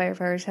maybe the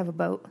firefighters have a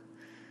boat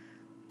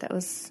that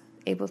was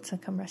able to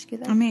come rescue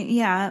them. I mean,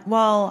 yeah.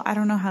 Well, I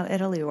don't know how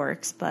Italy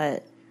works,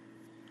 but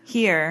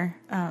here,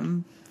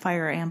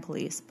 fire and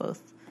police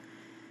both.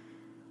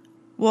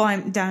 Well,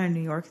 I'm down in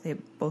New York.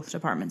 Both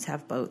departments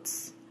have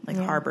boats, like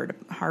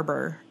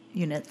harbor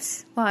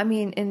units. Well, I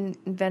mean, in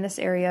Venice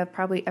area,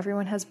 probably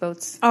everyone has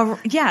boats. Oh,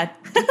 yeah,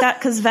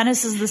 because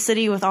Venice is the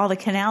city with all the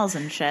canals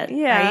and shit.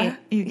 Yeah, right?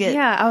 You get.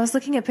 Yeah, I was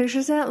looking at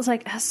pictures of it. I was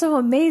like, that's so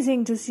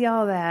amazing to see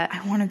all that.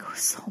 I want to go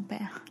so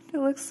bad. It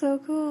looks so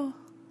cool.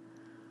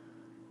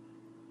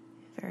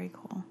 Very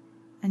cool.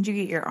 And you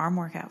get your arm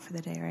workout for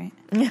the day,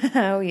 right?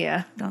 Oh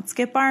yeah. Don't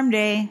skip arm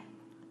day.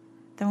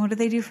 Then what do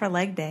they do for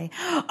leg day?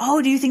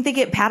 Oh, do you think they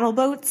get paddle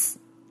boats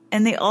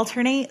and they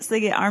alternate so they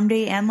get arm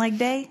day and leg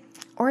day?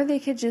 Or they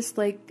could just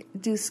like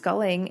do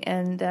sculling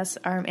and that's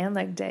arm and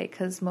leg day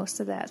because most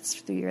of that's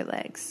through your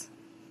legs.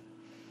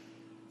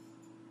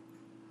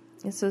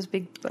 It's those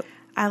big boats.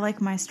 I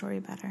like my story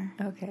better.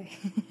 Okay.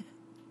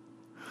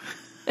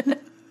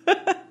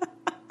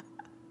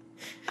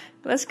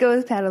 Let's go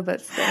with paddle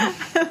boats then.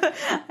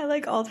 I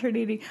like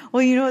alternating.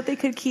 Well, you know what? They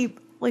could keep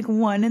like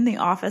one in the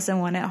office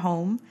and one at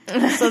home.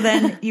 So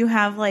then you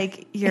have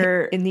like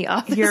your in the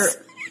office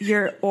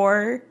your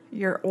oar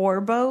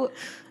boat,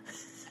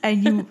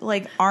 and you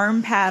like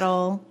arm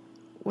paddle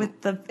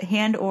with the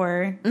hand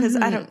oar because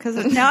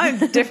now I'm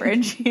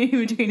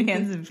differentiating between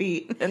hands and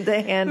feet and the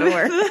hand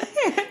oar.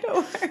 The hand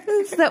oar.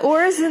 It's the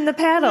oars and the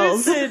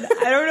paddles. Listen,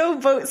 I don't know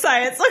boat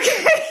science.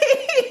 Okay,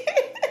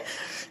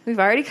 we've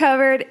already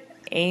covered.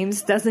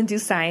 Ames doesn't do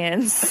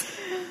science.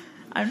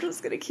 I'm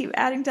just going to keep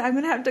adding to. I'm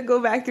going to have to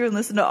go back through and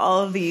listen to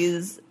all of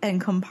these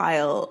and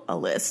compile a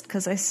list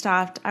because I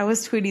stopped. I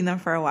was tweeting them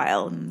for a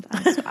while and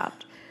I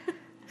stopped.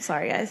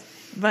 Sorry, guys.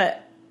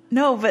 But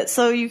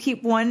so you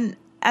keep one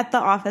at the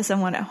office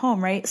and one at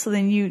home, right? So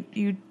then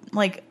you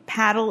like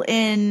paddle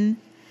in.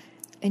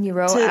 And you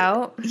row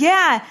out?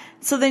 Yeah.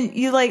 So then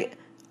you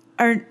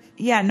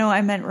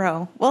I meant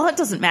row. Well, it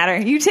doesn't matter.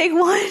 You take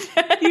one.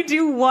 You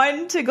do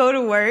one to go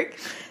to work.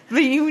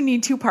 But you would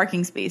need 2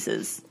 parking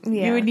spaces.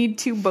 Yeah. You would need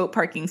 2 boat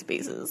parking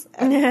spaces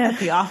at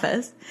the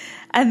office.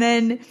 And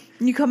then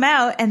you come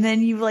out and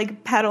then you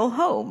like pedal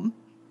home.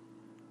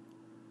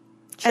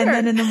 Sure. And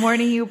then in the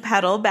morning you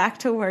pedal back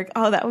to work.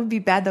 Oh, that would be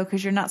bad though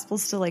because you're not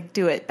supposed to like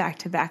do it back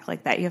to back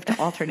like that. You have to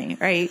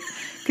alternate, right?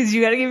 Because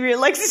you got to give your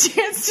legs a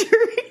chance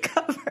to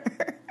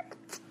recover.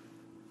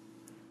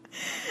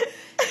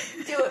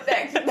 Do it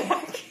back to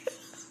back.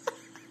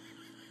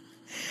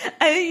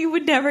 And you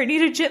would never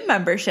need a gym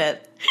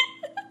membership.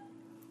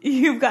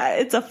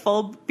 It's a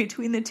full,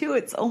 between the two,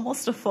 it's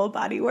almost a full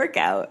body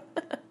workout.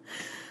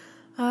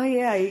 Oh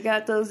yeah, you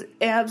got those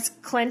abs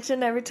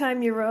clenching every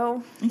time you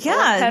row.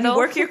 Yeah, you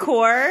work your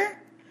core.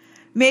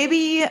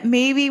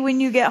 Maybe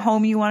when you get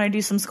home you want to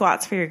do some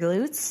squats for your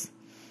glutes.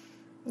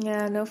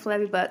 Yeah, no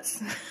flabby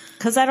butts.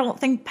 Because I don't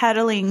think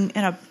pedaling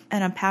in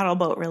a paddle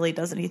boat really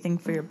does anything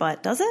for your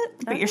butt, does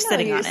it? But you're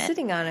sitting on it. You're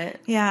sitting on it.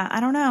 Yeah, I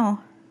don't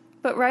know.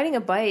 But riding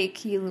a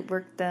bike, you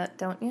work that,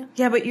 don't you?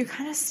 Yeah, but you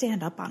kind of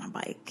stand up on a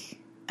bike.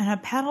 And a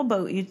paddle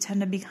boat, you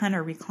tend to be kind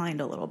of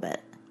reclined a little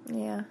bit.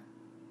 Yeah.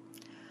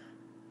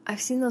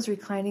 I've seen those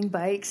reclining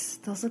bikes.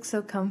 Those look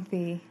so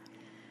comfy.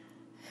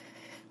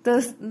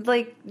 Those,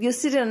 like, you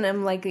sit in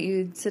them like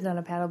you'd sit on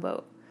a paddle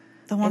boat.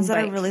 The ones that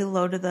are really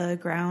low to the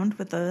ground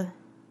with the...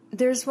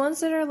 There's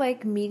ones that are,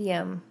 like,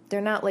 medium.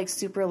 They're not, like,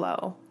 super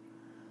low.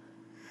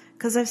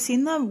 Because I've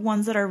seen the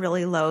ones that are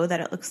really low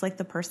that it looks like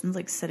the person's,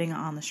 like, sitting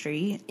on the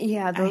street.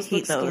 Yeah, those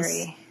look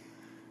scary.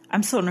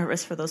 I'm so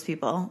nervous for those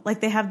people.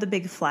 Like, they have the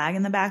big flag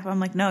in the back.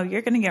 I'm like, no,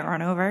 you're going to get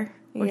run over.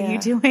 What are you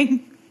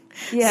doing?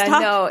 Yeah,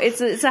 stop. No,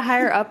 it's a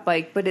higher up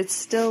bike, but it's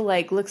still,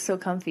 like, looks so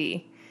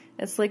comfy.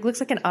 It's, like,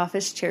 looks like an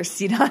office chair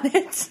seat on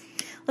it.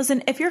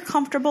 Listen, if you're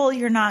comfortable,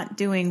 you're not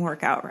doing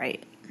workout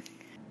right.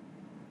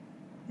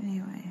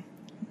 Anyway,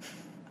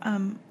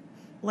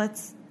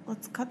 let's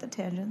cut the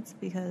tangents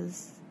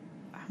because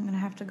I'm going to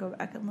have to go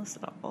back and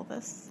listen to all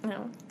this.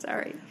 No, it's all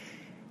right.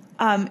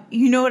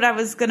 You know what I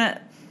was going to...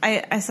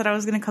 I said I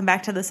was going to come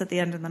back to this at the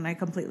end, and then I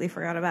completely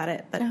forgot about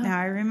it. But now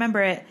I remember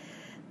it.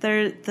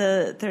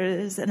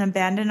 There's an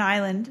abandoned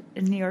island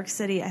in New York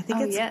City. I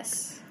think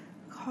it's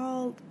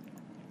called...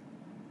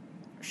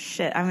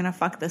 Shit, I'm going to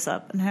fuck this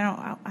up. And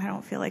I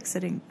don't feel like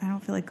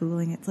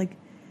Googling it. It's like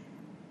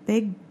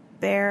Big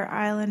Bear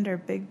Island or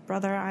Big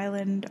Brother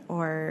Island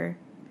or...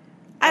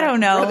 I don't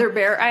know. Brother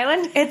Bear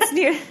Island? It's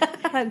near...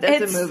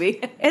 That's a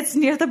movie. It's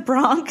near the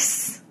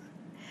Bronx.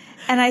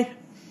 And I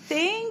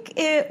think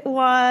it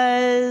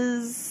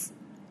was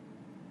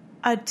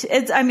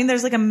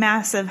there's like a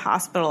massive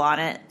hospital on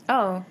it.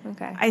 Oh,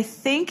 okay. I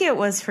think it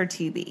was for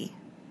TB.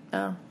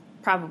 Oh,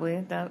 probably.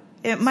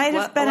 It might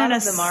have been an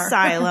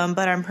asylum,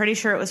 but I'm pretty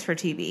sure it was for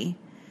TB.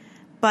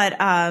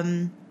 But I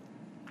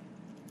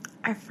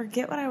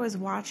forget what I was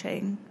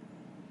watching.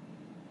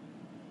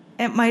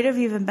 It might have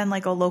even been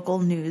like a local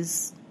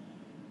news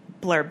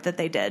blurb that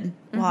they did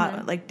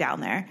while like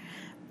down there.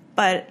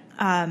 But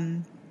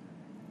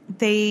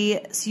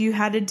they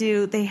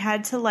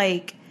had to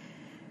like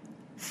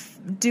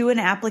do an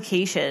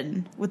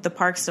application with the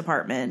Parks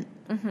Department,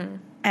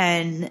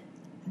 and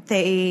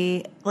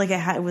they like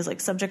it was like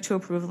subject to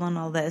approval and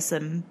all this,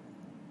 and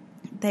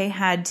they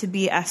had to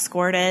be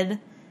escorted,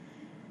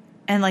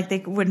 and like they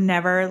would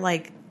never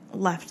like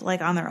left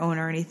like on their own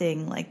or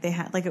anything. Like they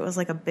had like it was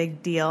like a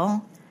big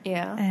deal.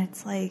 Yeah. And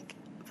it's like,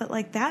 but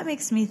like that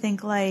makes me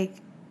think like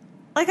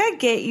I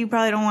get you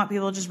probably don't want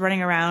people just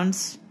running around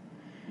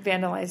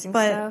vandalizing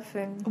stuff.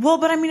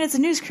 But I mean it's a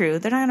news crew.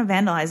 They're not going to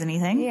vandalize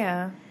anything.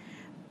 Yeah.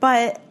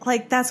 But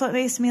like that's what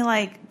makes me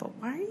like, but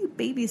why are you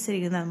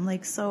babysitting them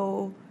like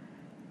so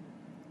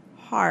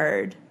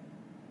hard?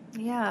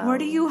 Yeah.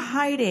 What are you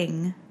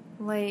hiding?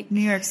 Like New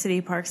York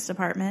City Parks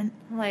Department.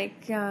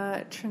 Like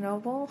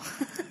Chernobyl.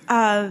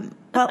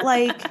 But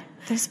like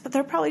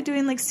they're probably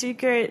doing like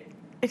secret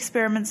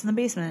experiments in the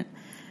basement.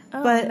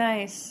 Oh, but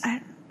nice.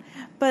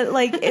 But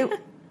like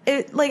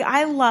it like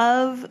I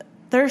love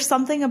there's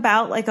something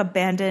about like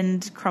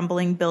abandoned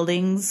crumbling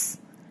buildings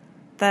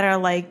that are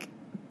like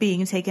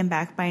being taken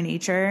back by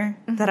nature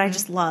that I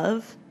just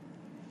love.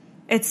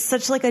 It's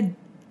such like a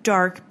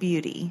dark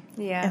beauty.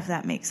 Yeah. If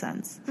that makes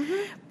sense.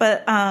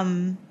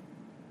 Mm-hmm.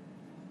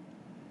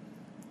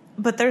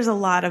 But there's a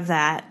lot of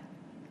that,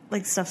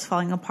 like stuff's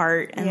falling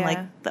apart and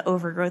like the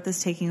overgrowth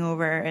is taking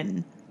over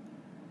and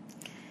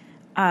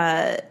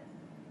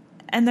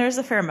there's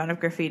a fair amount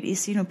of graffiti,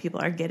 so you know people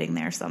are getting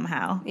there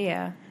somehow.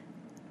 Yeah.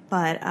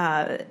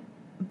 But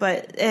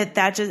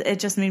it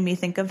just made me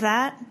think of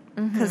that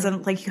because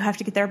like you have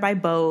to get there by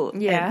boat.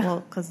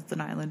 Yeah. Because it's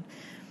an island.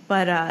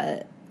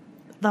 But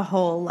the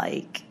whole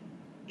like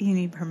you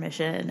need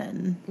permission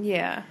and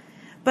yeah.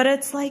 But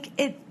it's like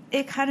it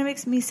kind of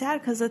makes me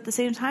sad because at the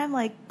same time,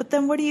 like, but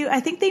then what do you?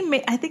 I think they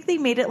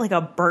made it like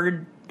a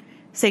bird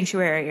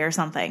sanctuary or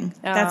something.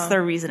 Oh. That's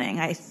their reasoning.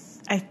 I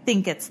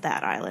think it's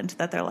that island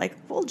that they're like,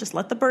 we'll just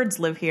let the birds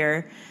live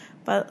here.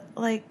 But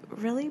like,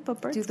 really? But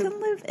birds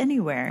can live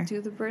anywhere.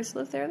 Do the birds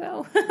live there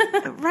though?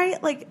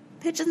 Right? Like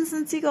pigeons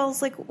and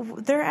seagulls, like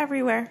they're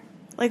everywhere.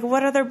 Like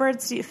what other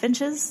birds do you?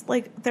 Finches?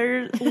 Like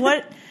they're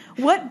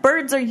what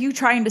birds are you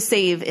trying to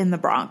save in the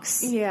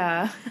Bronx?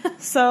 Yeah.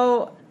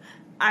 So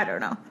I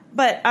don't know.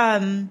 But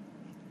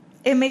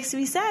it makes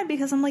me sad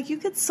because I'm like, you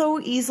could so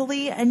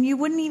easily, and you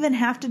wouldn't even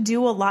have to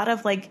do a lot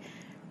of like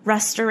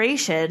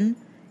restoration.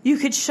 You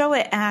could show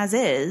it as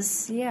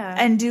is. Yeah.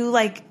 And do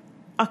like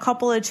a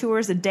couple of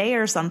tours a day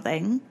or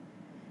something.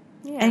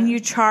 Yeah. And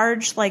you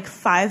charge like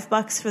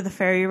 $5 for the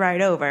ferry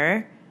ride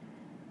over.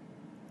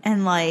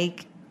 And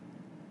like,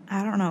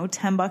 I don't know,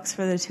 $10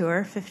 for the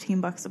tour,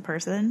 $15 a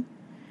person.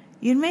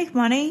 You'd make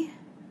money.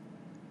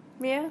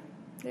 Yeah.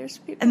 There's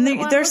people and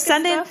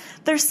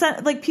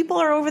like people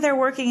are over there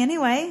working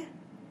anyway.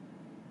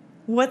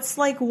 What's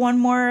like one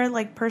more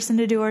like person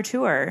to do our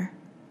tour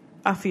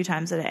a few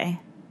times a day?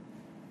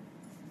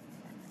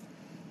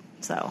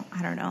 So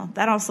I don't know.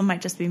 That also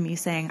might just be me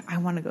saying I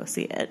want to go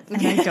see it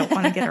and I don't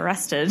want to get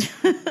arrested.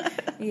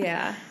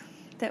 Yeah,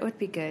 that would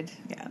be good.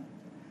 Yeah.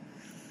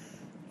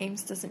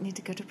 Ames doesn't need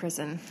to go to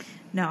prison.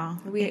 No,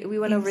 we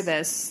went over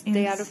this.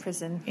 Stay out of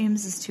prison.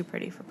 Ames is too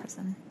pretty for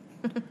prison.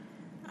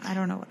 I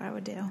don't know what I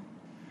would do.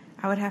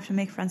 I would have to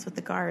make friends with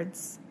the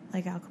guards,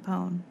 like Al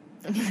Capone,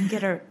 and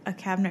get a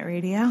cabinet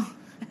radio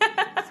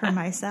for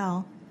my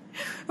cell.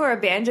 Or a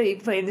banjo you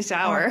can play in the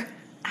shower. Or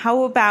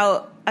how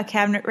about a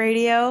cabinet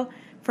radio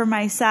for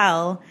my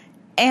cell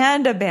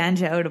and a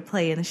banjo to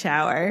play in the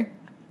shower?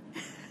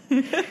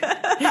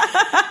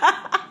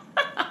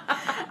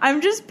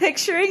 I'm just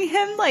picturing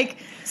him, like,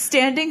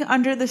 standing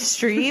under the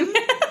stream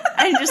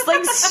and just,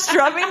 like,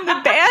 strumming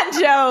the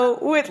banjo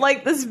with,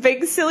 like, this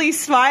big, silly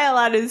smile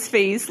on his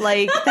face,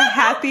 like, the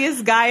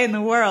happiest guy in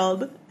the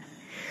world.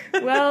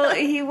 Well,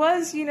 he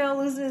was,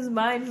 losing his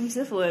mind from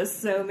syphilis,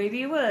 so maybe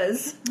he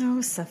was.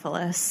 Oh,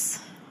 syphilis.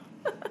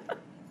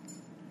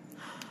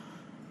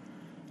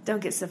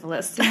 Don't get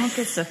syphilis. Don't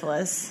get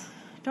syphilis.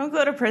 Don't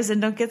go to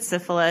prison. Don't get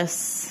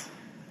syphilis.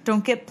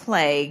 Don't get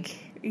plague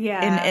in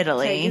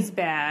Italy. Plague is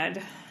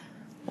bad.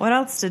 What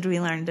else did we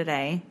learn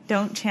today?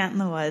 Don't chant in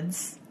the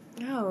woods.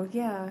 Oh,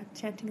 yeah.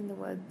 Chanting in the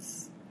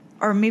woods.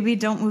 Or maybe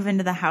don't move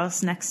into the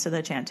house next to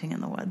the chanting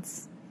in the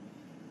woods.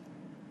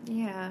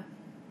 Yeah.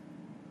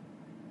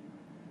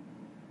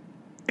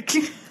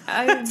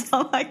 That's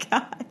all I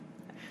got.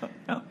 I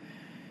don't know.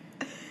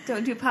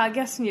 Don't do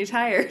podcasts when you're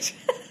tired.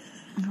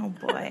 Oh,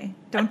 boy.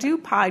 Don't do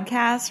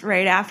podcasts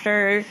right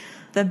after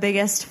the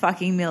biggest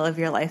fucking meal of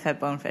your life at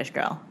Bonefish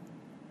Grill.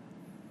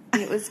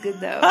 It was good,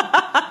 though.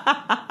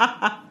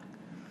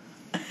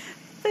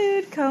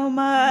 Food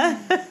coma.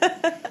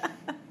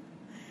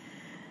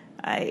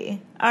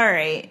 All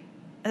right.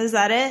 Is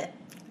that it?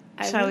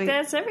 I think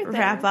that's everything.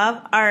 Wrap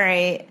up? All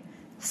right.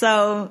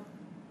 So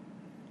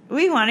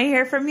we want to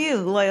hear from you,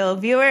 loyal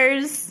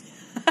viewers.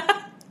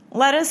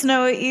 Let us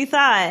know what you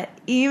thought.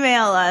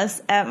 Email us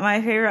at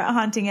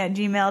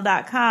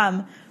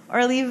myfavoritehaunting@gmail.com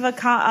or leave a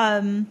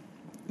comment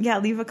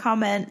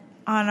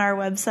on our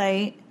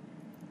website,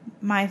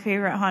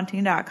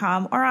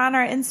 myfavoritehaunting.com or on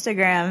our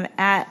Instagram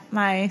at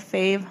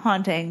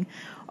myfavehaunting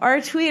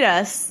or tweet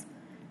us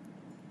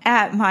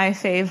at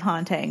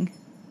myfavehaunting.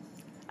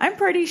 I'm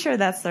pretty sure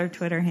that's their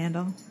Twitter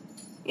handle.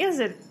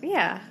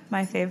 Yeah.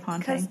 myfavehaunting.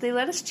 Because they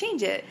let us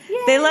change it. Yay!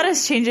 They let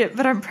us change it,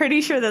 but I'm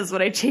pretty sure that's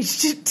what I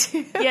changed it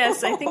to.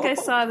 Yes, I think I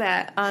saw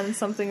that on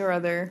something or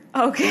other.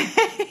 Okay.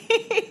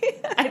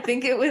 I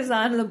think it was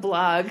on the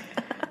blog.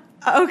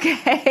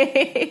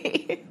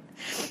 Okay.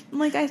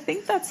 Like, I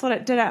think that's what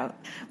it did out.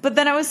 But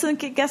then I was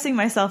guessing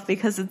myself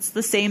because it's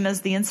the same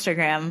as the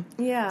Instagram.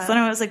 Yeah. So then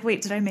I was like,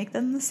 wait, did I make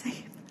them the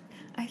same?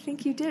 I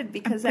think you did,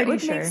 because that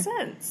would make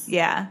sense.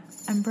 Yeah,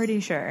 I'm pretty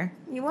sure.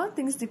 You want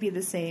things to be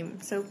the same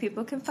so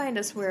people can find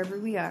us wherever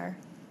we are.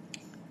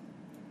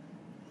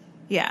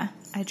 Yeah,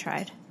 I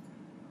tried.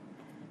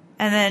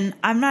 And then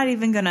I don't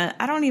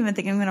even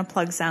think I'm going to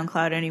plug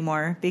SoundCloud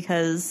anymore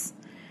because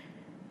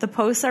the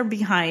posts are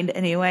behind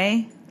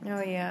anyway.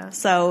 Oh, yeah.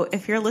 So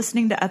if you're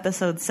listening to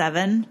episode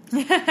 7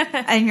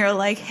 and you're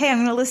like, hey, I'm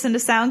going to listen to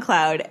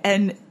SoundCloud,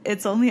 and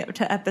it's only up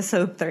to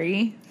episode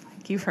 3,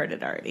 like, you've heard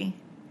it already.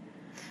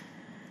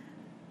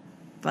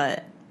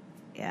 But,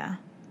 yeah.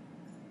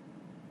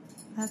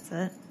 That's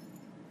it.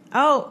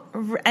 Oh,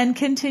 and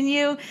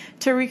continue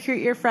to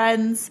recruit your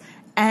friends.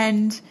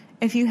 And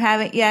if you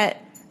haven't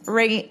yet,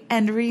 rate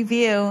and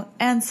review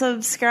and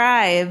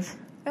subscribe.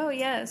 Oh,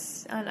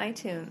 yes. On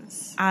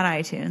iTunes. On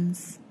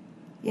iTunes.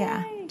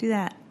 Yeah, Yay. do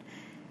that.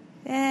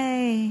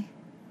 Yay.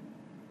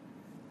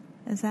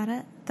 Is that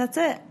it? That's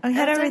it. We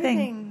had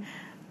everything.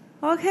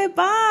 Okay,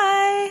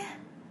 bye.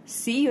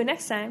 See you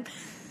next time.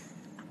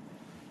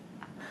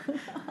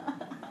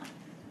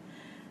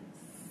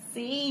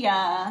 See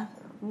ya.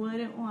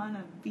 Wouldn't want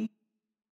to be